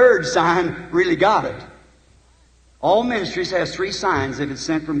the third sign really got it. All ministries has 3 signs if it's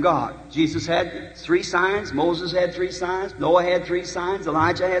sent from God. Jesus had 3 signs. Moses had 3 signs. Noah had 3 signs.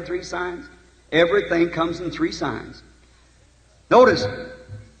 Elijah had 3 signs. Everything comes in 3 signs. Notice.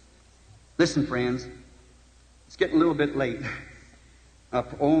 Listen, friends. It's getting a little bit late.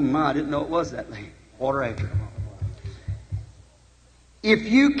 Oh my, I didn't know it was that late. Quarter after. If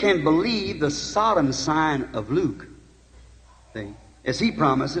you can believe the Sodom sign of Luke, see, as he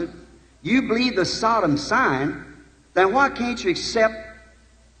promised it, you believe the Sodom sign, then why can't you accept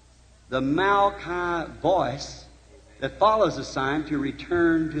the Malachi voice that follows the sign to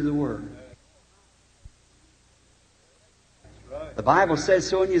return to the Word? The Bible says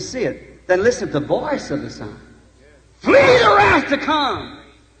so and you see it. Then listen to the voice of the sign. Flee the wrath to come.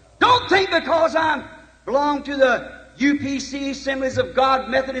 Don't think because I belong to the UPC, Assemblies of God,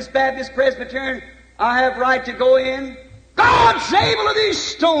 Methodist, Baptist, Presbyterian, I have right to go in. God's able of these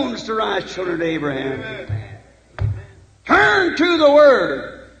stones to rise children of Abraham. Amen. Turn to the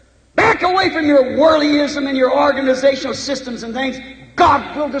Word. Back away from your worldlyism and your organizational systems and things.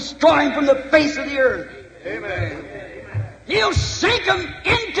 God will destroy him from the face of the earth. Amen. He'll sink them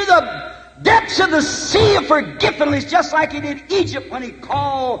into the depths of the sea of forgetfulness, just like he did Egypt when he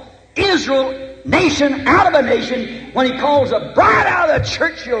called Israel, nation out of a nation. When he calls a bride out of the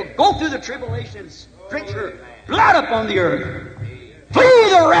church, she'll go through the tribulation and stretch her blood upon the earth. Flee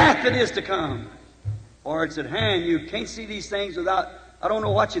the wrath that is to come. Or it's at hand. You can't see these things without, I don't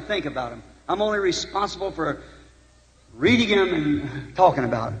know what you think about them. I'm only responsible for reading them and talking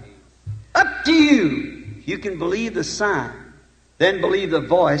about them. Up to you. You can believe the sign. Then believe the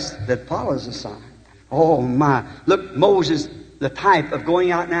voice that follows the sign. Oh my. Look, Moses, the type of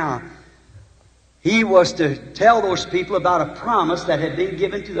going out now. He was to tell those people about a promise that had been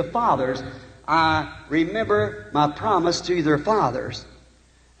given to the fathers. I remember my promise to their fathers.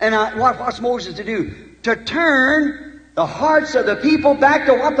 And what's Moses to do? To turn the hearts of the people back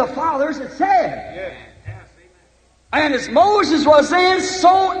to what the fathers had said. Yeah. And as Moses was then,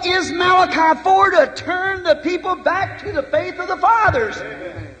 so is Malachi 4 to turn the people back to the faith of the fathers.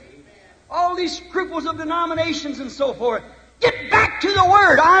 Amen. All these scruples of denominations and so forth. Get back to the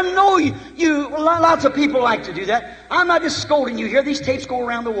Word. I know you lots of people like to do that. I'm not just scolding you here. These tapes go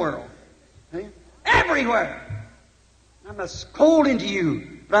around the world. Everywhere. I'm not scolding to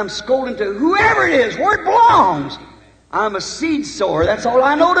you, but I'm scolding to whoever it is, where it belongs. I'm a seed sower. That's all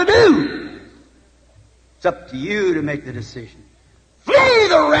I know to do. It's up to you to make the decision. Flee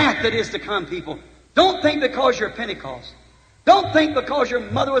the wrath that is to come, people. Don't think because you're Pentecost. Don't think because your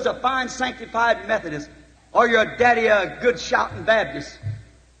mother was a fine, sanctified Methodist or your daddy a good shouting Baptist.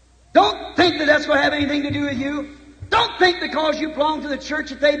 Don't think that that's going to have anything to do with you. Don't think because you belong to the church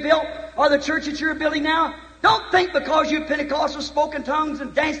that they built or the church that you're building now. Don't think because you Pentecostals spoke in tongues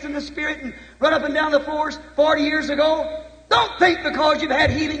and danced in the Spirit and run up and down the floors 40 years ago. Don't think because you've had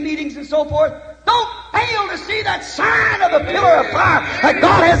healing meetings and so forth. Don't fail to see that sign of the pillar of fire that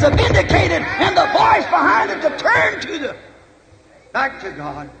God has vindicated and the voice behind it to turn to the back to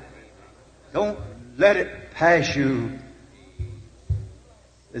God. Don't let it pass you.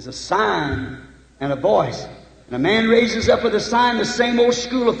 There's a sign and a voice. And a man raises up with a sign, the same old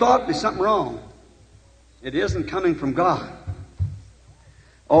school of thought, there's something wrong. It isn't coming from God.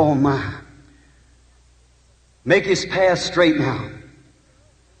 Oh my. Make his path straight now.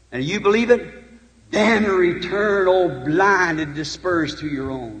 And you believe it? Then return, O blind, and disperse to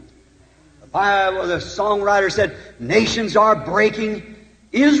your own. The Bible, the songwriter said, nations are breaking.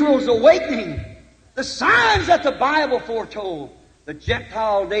 Israel's awakening. The signs that the Bible foretold. The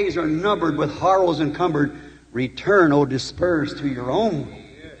Gentile days are numbered with horrors encumbered. Return, O disperse to your own.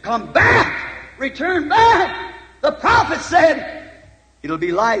 Come back. Return back. The prophet said, it'll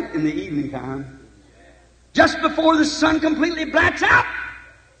be light in the evening time. Just before the sun completely blacks out.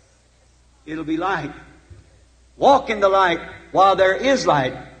 It'll be light. Walk in the light while there is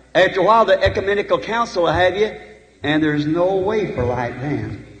light. After a while, the ecumenical council will have you, and there's no way for light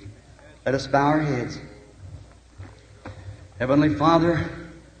then. Let us bow our heads. Heavenly Father,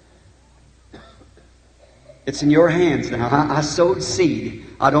 it's in your hands now. I sowed seed.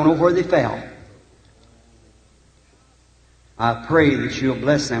 I don't know where they fell. I pray that you'll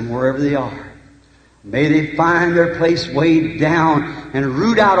bless them wherever they are. May they find their place way down and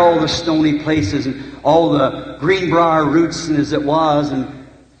root out all the stony places and all the greenbrier roots as it was and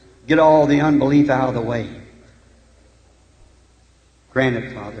get all the unbelief out of the way. Grant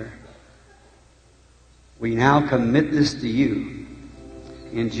it, Father. We now commit this to you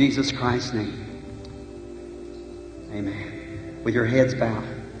in Jesus Christ's name. Amen. With your heads bowed,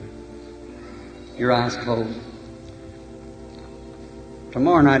 your eyes closed.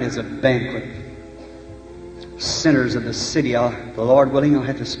 Tomorrow night is a banquet. sinners of the city. The Lord willing, I'll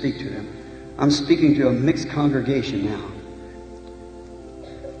have to speak to them. I'm speaking to a mixed congregation now.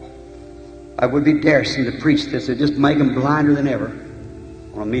 I would be daring to preach this. It'd just make them blinder than ever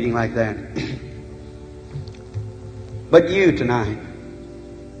on a meeting like that. But you tonight,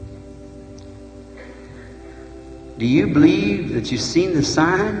 do you believe that you've seen the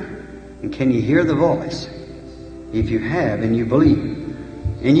sign? And can you hear the voice? If you have and you believe.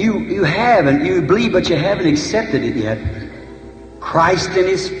 And you haven't, you believe, but you haven't accepted it yet. Christ in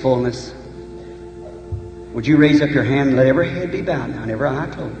His fullness. Would you raise up your hand and let every head be bowed now and every eye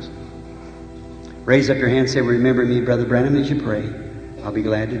closed? Raise up your hand and say, remember me, Brother Branham, as you pray. I'll be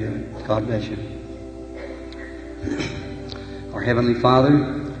glad to do it. God bless you. Our Heavenly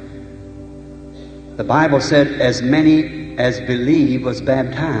Father, the Bible said, as many as believe was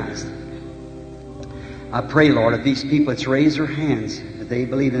baptized. I pray, Lord, if these people that's raised their hands, that they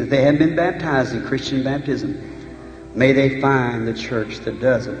believe that they have been baptized in Christian baptism, may they find the church that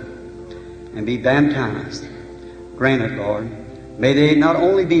does it and be baptized. Grant it, Lord. May they not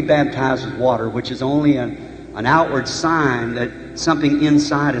only be baptized with water, which is only an outward sign that something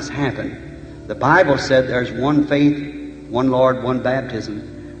inside has happened. The Bible said there's one faith, one Lord, one baptism.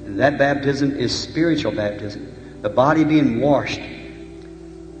 And that baptism is spiritual baptism. The body being washed.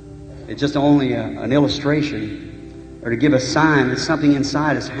 It's just only an illustration or to give a sign that something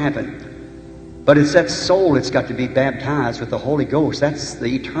inside has happened. But it's that soul that's got to be baptized with the Holy Ghost. That's the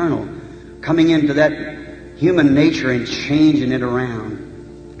eternal. Coming into that human nature and changing it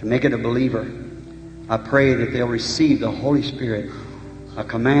around to make it a believer. I pray that they'll receive the Holy Spirit. I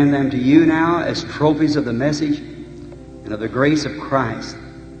command them to you now as trophies of the message and of the grace of Christ.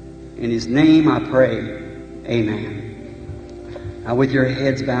 In His name I pray. Amen. Now with your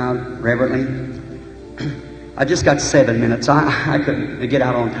heads bowed reverently, I just got 7 minutes. I couldn't get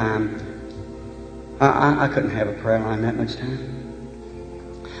out on time. I couldn't have a prayer line that much time.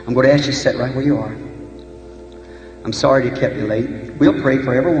 I'm going to ask you to sit right where you are. I'm sorry to keep you late. We'll pray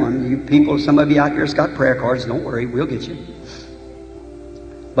for everyone. You people, some of you out here has got prayer cards. Don't worry, we'll get you.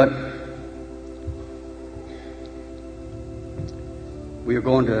 But we are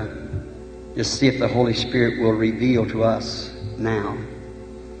going to just see if the Holy Spirit will reveal to us now.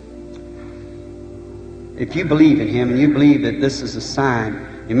 If you believe in Him and you believe that this is a sign,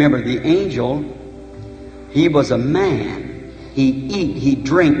 remember the angel, he was a man. He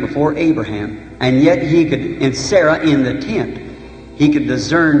drank before Abraham, and yet he could, and Sarah in the tent, he could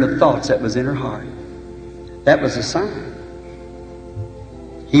discern the thoughts that was in her heart. That was a sign.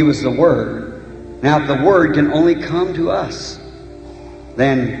 He was the Word. Now if the Word can only come to us,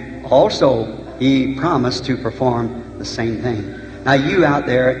 then also He promised to perform the same thing. Now you out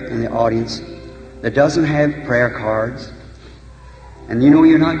there in the audience that doesn't have prayer cards, and you know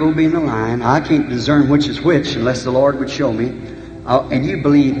you're not going to be in the line. I can't discern which is which unless the Lord would show me. And you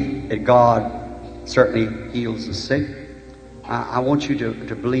believe that God certainly heals the sick. I want you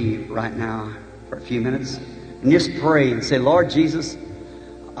to believe right now for a few minutes. And just pray and say, Lord Jesus,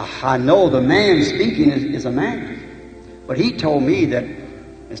 I know the man speaking is a man. But He told me that,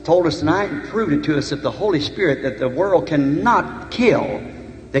 has told us tonight and proved it to us that the Holy Spirit, that the world cannot kill.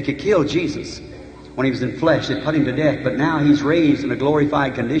 They could kill Jesus. When He was in flesh, they put Him to death. But now He's raised in a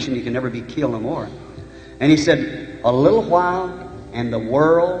glorified condition. He can never be killed no more. And He said, a little while, and the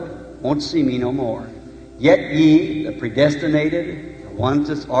world won't see me no more. Yet ye, the predestinated, the ones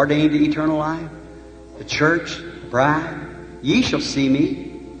that's ordained to eternal life, the church, the bride, ye shall see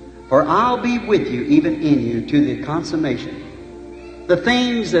me, for I'll be with you, even in you, to the consummation. The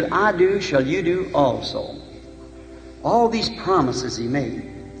things that I do shall you do also. All these promises He made.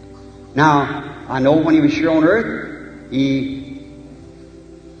 Now, I know when He was here on earth,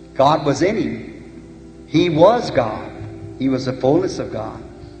 God was in Him. He was God. He was the fullness of God.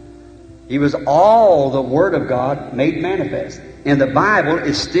 He was all the Word of God made manifest. And the Bible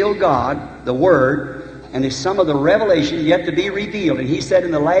is still God, the Word, and is some of the revelation yet to be revealed. And He said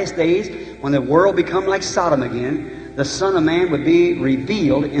in the last days, when the world become like Sodom again, the Son of Man would be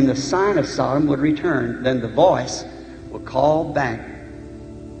revealed, and the sign of Sodom would return. Then the voice would call back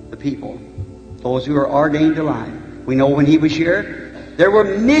the people, those who are ordained to life. We know when He was here, there were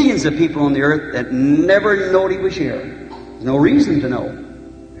millions of people on the earth that never knowed He was here. There's no reason to know.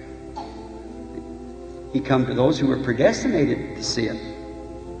 He come to those who were predestinated to see it.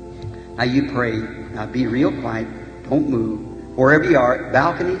 Now you pray. Now be real quiet. Don't move. Wherever you are,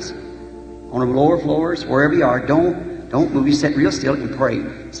 balconies, on the lower floors, wherever you are, don't move. You sit real still and pray.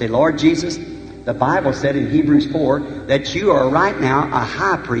 Say, Lord Jesus, the Bible said in Hebrews 4 that you are right now a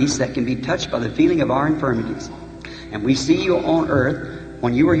high priest that can be touched by the feeling of our infirmities. And we see you on earth.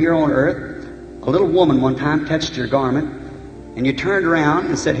 When you were here on earth, A little woman one time touched your garment, and you turned around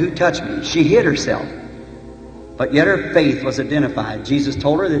and said, "Who touched me?" She hid herself. But yet her faith was identified. Jesus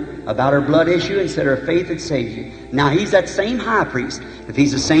told her that about her blood issue and said her faith had saved you. Now He's that same high priest. If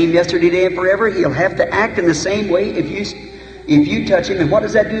He's the same yesterday, today, and forever, He'll have to act in the same way if you touch Him. And what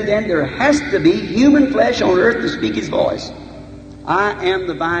does that do then? There has to be human flesh on earth to speak His voice. I am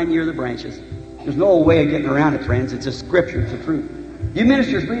the vine, you're the branches. There's no way of getting around it, friends. It's a scripture. It's a truth. You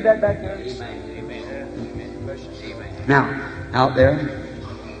ministers, read that back there. Amen. Now, out there,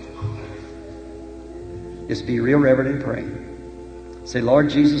 just be real reverent and pray. Say, "Lord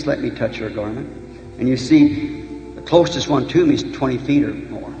Jesus, let me touch your garment." And you see, the closest one to me is 20 feet or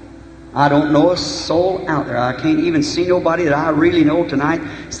more. I don't know a soul out there. I can't even see nobody that I really know tonight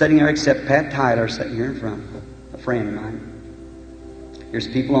sitting there except Pat Tyler sitting here in front, a friend of mine. There's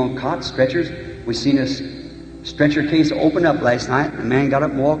people on cots, stretchers. We seen a stretcher case open up last night, and the man got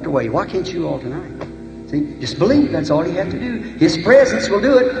up and walked away. Why can't you all tonight? See, just believe. That's all you have to do. His presence will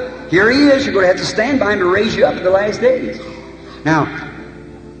do it. Here He is. You're going to have to stand by Him to raise you up in the last days. Now,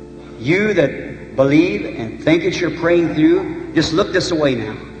 you that believe and think that you're praying through, just look this way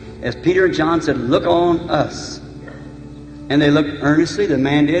now. As Peter and John said, "Look on us." And they looked earnestly. The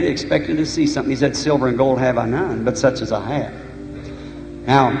man did, expecting to see something. He said, "Silver and gold have I none, but such as I have.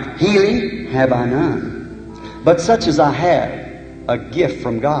 Now, healing have I none, but such as I have, a gift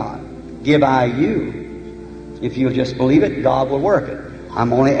from God, give I you. If you'll just believe it, God will work it.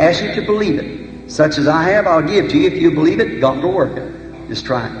 I'm only asking you to believe it. Such as I have, I'll give to you. If you believe it, God will work it. Just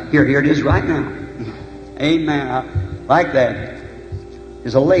try it. Here it is right now." Amen. I like that.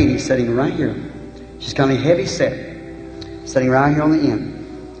 There's a lady sitting right here. She's kind of heavy set, sitting right here on the end.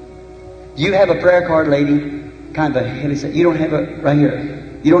 Do you have a prayer card, lady? Kind of a heavy set. You don't have a, right here.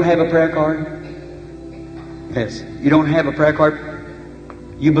 You don't have a prayer card? Yes. You don't have a prayer card?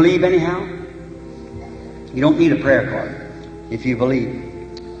 You believe anyhow? You don't need a prayer card if you believe.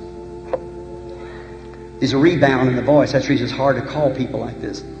 There's a rebound in the voice. That's the reason it's hard to call people like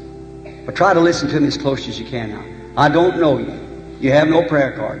this. But try to listen to me as close as you can now. I don't know you. You have no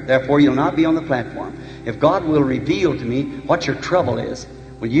prayer card. Therefore, you'll not be on the platform. If God will reveal to me what your trouble is,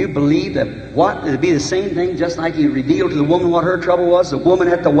 will you believe that it'll be the same thing just like He revealed to the woman what her trouble was, the woman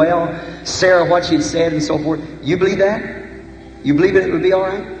at the well, Sarah what she'd said and so forth? You believe that? You believe it would be all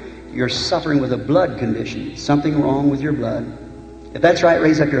right? You're suffering with a blood condition. Something wrong with your blood. If that's right,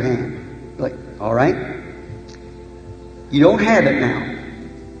 raise up your hand. Like, all right? You don't have it now.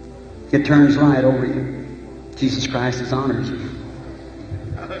 It turns right over you. Jesus Christ has honored you.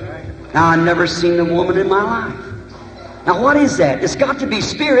 Now, I've never seen a woman in my life. Now, what is that? It's got to be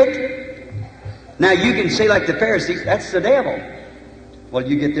spirit. Now, you can say like the Pharisees, "That's the devil." Well,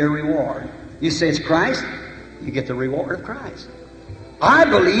 you get their reward. You say it's Christ, you get the reward of Christ. I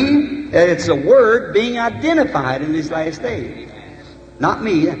believe that it's a word being identified in these last days. Not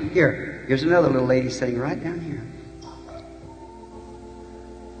me. Here's another little lady sitting right down here.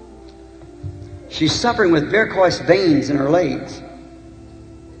 She's suffering with varicose veins in her legs.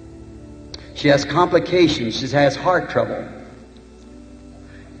 She has complications. She has heart trouble.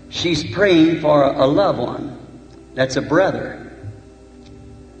 She's praying for a loved one. That's a brother.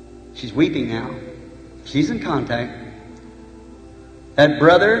 She's weeping now. She's in contact. That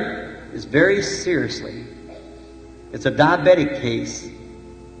brother is very seriously. It's a diabetic case.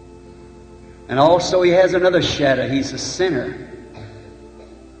 And also he has another shadow. He's a sinner.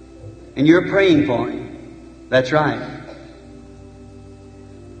 And you're praying for him. That's right.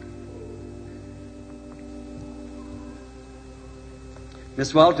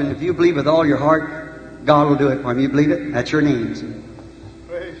 Miss Welton, if you believe with all your heart, God will do it for him. You believe it? That's your name.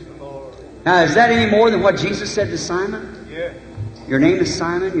 Praise the Lord. Now, is that any more than what Jesus said to Simon? Yeah. Your name is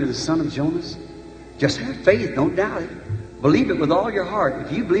Simon. You're the son of Jonas. Just have faith. Don't doubt it. Believe it with all your heart.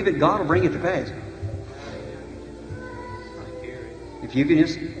 If you believe it, God will bring it to pass. If you can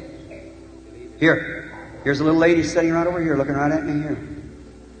just... Here's a little lady sitting right over here, looking right at me here.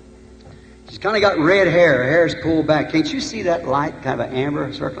 She's kind of got red hair. Her hair's pulled back. Can't you see that light, kind of an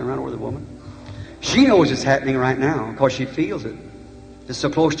amber, circling around over the woman? She knows it's happening right now because she feels it. It's so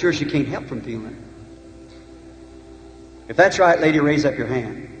close to her she can't help from feeling it. If that's right, lady, raise up your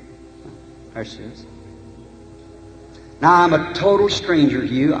hand. There she is. Now, I'm a total stranger to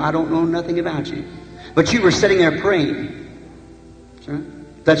you. I don't know nothing about you. But you were sitting there praying. That's right.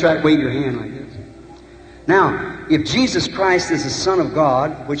 That's right. Wave your hand like this. Now, if Jesus Christ is the Son of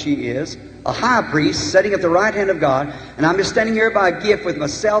God, which He is, a high priest sitting at the right hand of God, and I'm just standing here by a gift with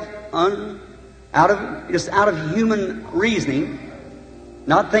myself out of human reasoning,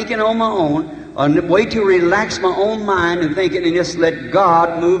 not thinking on my own, a way to relax my own mind and thinking and just let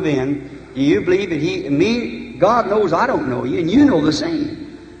God move in. Do you believe that God knows I don't know you, and you know the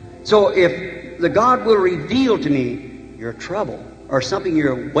same. So if the God will reveal to me your trouble, or something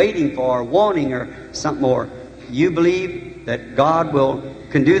you're waiting for, or wanting, or something more, you believe that God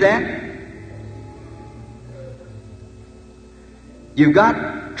can do that? You've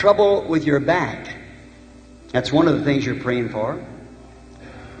got trouble with your back. That's one of the things you're praying for.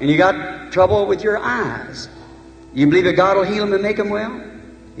 And you got trouble with your eyes. You believe that God will heal them and make them well?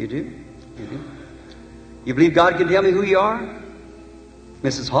 You do? You do? You believe God can tell me who you are?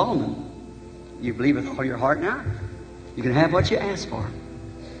 Mrs. Hallman, you believe with all your heart now? You can have what you ask for.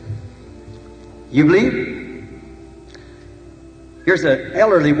 You believe? Here's an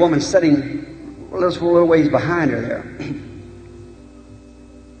elderly woman sitting a little ways behind her there.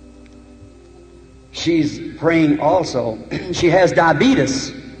 She's praying also. She has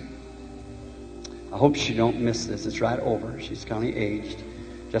diabetes. I hope she don't miss this. It's right over. She's kind of aged.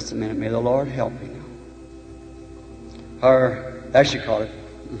 Just a minute. May the Lord help me now. There she caught it.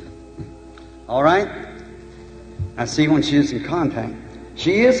 All right? I see when she is in contact.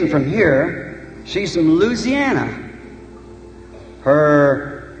 She isn't from here. She's from Louisiana.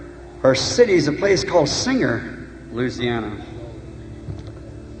 Her city is a place called Singer, Louisiana.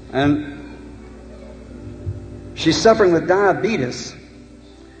 And she's suffering with diabetes.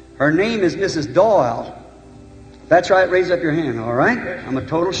 Her name is Mrs. Doyle. That's right, raise up your hand, all right? I'm a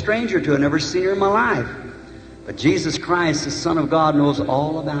total stranger to her, never seen her in my life. But Jesus Christ, the Son of God, knows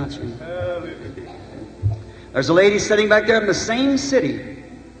all about you. There's a lady sitting back there in the same city,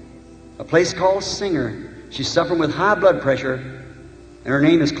 a place called Singer. She's suffering with high blood pressure, and her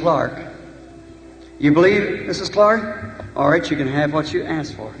name is Clark. You believe, Mrs. Clark? All right, you can have what you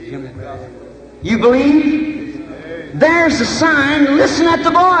asked for. You believe? There's the sign. Listen at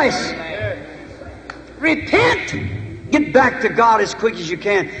the voice. Repent. Get back to God as quick as you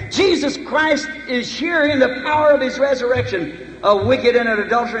can. Jesus Christ is here in the power of His resurrection. A wicked and an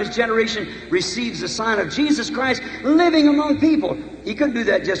adulterous generation receives the sign of Jesus Christ living among people. He couldn't do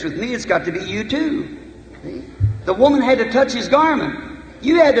that just with me. It's got to be you too. See? The woman had to touch His garment.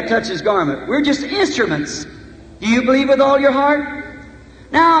 You had to touch His garment. We're just instruments. Do you believe with all your heart?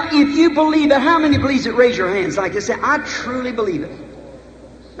 Now, if you believe it, how many believes it? Raise your hands like this. Say, I truly believe it.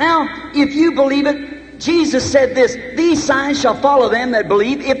 Now, if you believe it, Jesus said this, these signs shall follow them that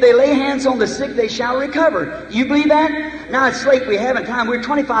believe. If they lay hands on the sick, they shall recover. You believe that? Now, it's late. We haven't time. We're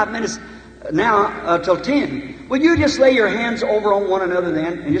 25 minutes now till 10. Will you just lay your hands over on one another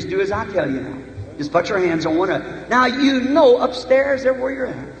then and just do as I tell you now? Just put your hands on one another. Now, you know upstairs, there where you're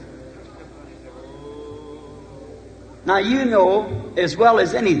at. Now you know as well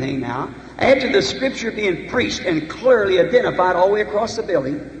as anything now, after the Scripture being preached and clearly identified all the way across the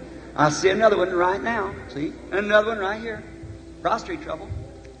building, I see another one right now, see? And another one right here. Prostrate trouble.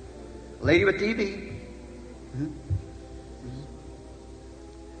 Lady with TB.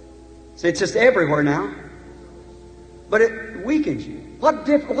 So it's just everywhere now. But it weakens you.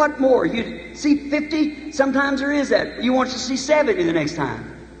 What more? You see 50, sometimes there is that. You want to see 70 the next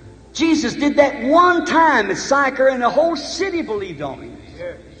time. Jesus did that one time at Sychar, and the whole city believed on Him.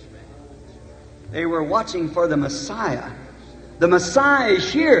 They were watching for the Messiah. The Messiah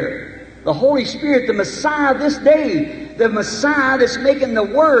is here. The Holy Spirit, the Messiah this day. The Messiah that's making the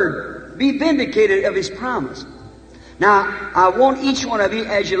Word be vindicated of His promise. Now, I want each one of you,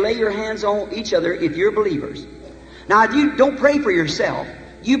 as you lay your hands on each other, if you're believers. Now, you don't pray for yourself.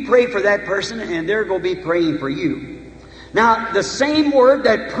 You pray for that person, and they're going to be praying for you. Now, the same Word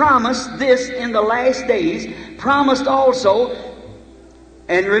that promised this in the last days, promised also,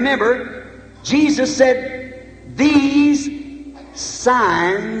 and remember, Jesus said, these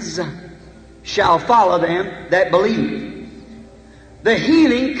signs shall follow them that believe. The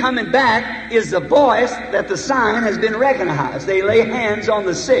healing coming back is the voice that the sign has been recognized. They lay hands on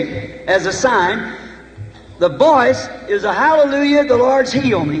the sick as a sign. The voice is a hallelujah, the Lord's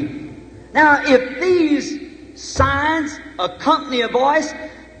healed me. Now, if these signs accompany a voice,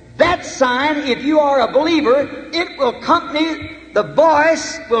 that sign, if you are a believer, it will accompany, the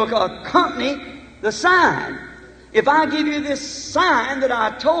voice will accompany the sign. If I give you this sign that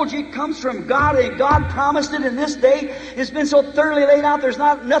I told you comes from God, and God promised it in this day, it's been so thoroughly laid out, there's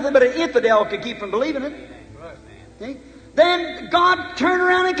nothing but an infidel could keep from believing it. Okay? Then God turned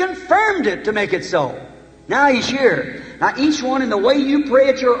around and confirmed it to make it so. Now He's here. Now each one in the way you pray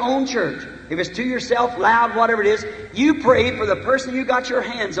at your own church, if it's to yourself, loud, whatever it is, you pray for the person you got your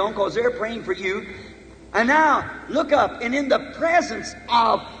hands on because they're praying for you. And now, look up, and in the presence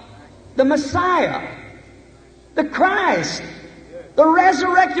of the Messiah, the Christ, the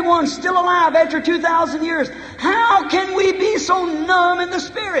resurrected one, still alive after 2,000 years, how can we be so numb in the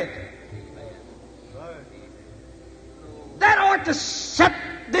Spirit? art to set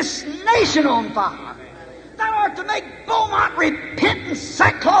this nation on fire. Thou art to make Beaumont repent in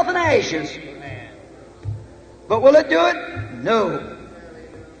sackcloth and ashes. But will it do it? No.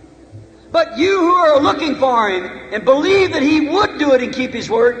 But you who are looking for Him and believe that He would do it and keep His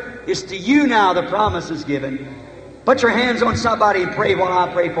word, it's to you now the promise is given. Put your hands on somebody and pray while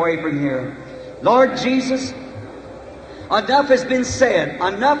I pray for you from here. Lord Jesus, enough has been said.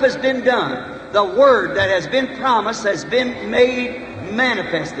 Enough has been done. The word that has been promised has been made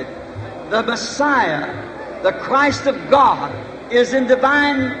manifested. The Messiah, the Christ of God, is in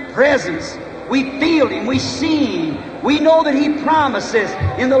divine presence. We feel Him. We see Him. We know that He promises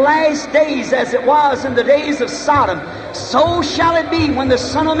in the last days, as it was in the days of Sodom, so shall it be when the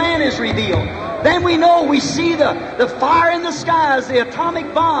Son of Man is revealed. Then we know, we see the fire in the skies, the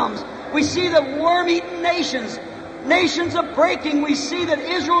atomic bombs. We see the worm-eaten nations. Nations are breaking. We see that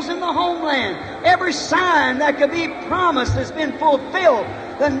Israel's in the homeland. Every sign that could be promised has been fulfilled.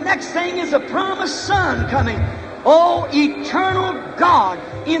 The next thing is a promised Son coming. Oh, eternal God,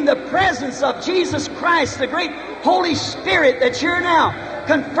 in the presence of Jesus Christ, the great Holy Spirit that's here now,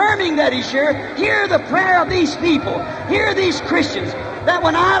 confirming that He's here. Hear the prayer of these people. Hear these Christians. That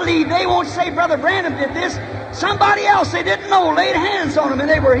when I leave, they won't say, Brother Branham did this. Somebody else they didn't know laid hands on them and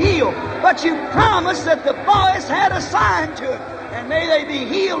they were healed. But you promised that the boys had a sign to it. And may they be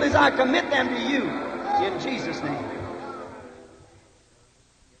healed as I commit them to you. In Jesus' name.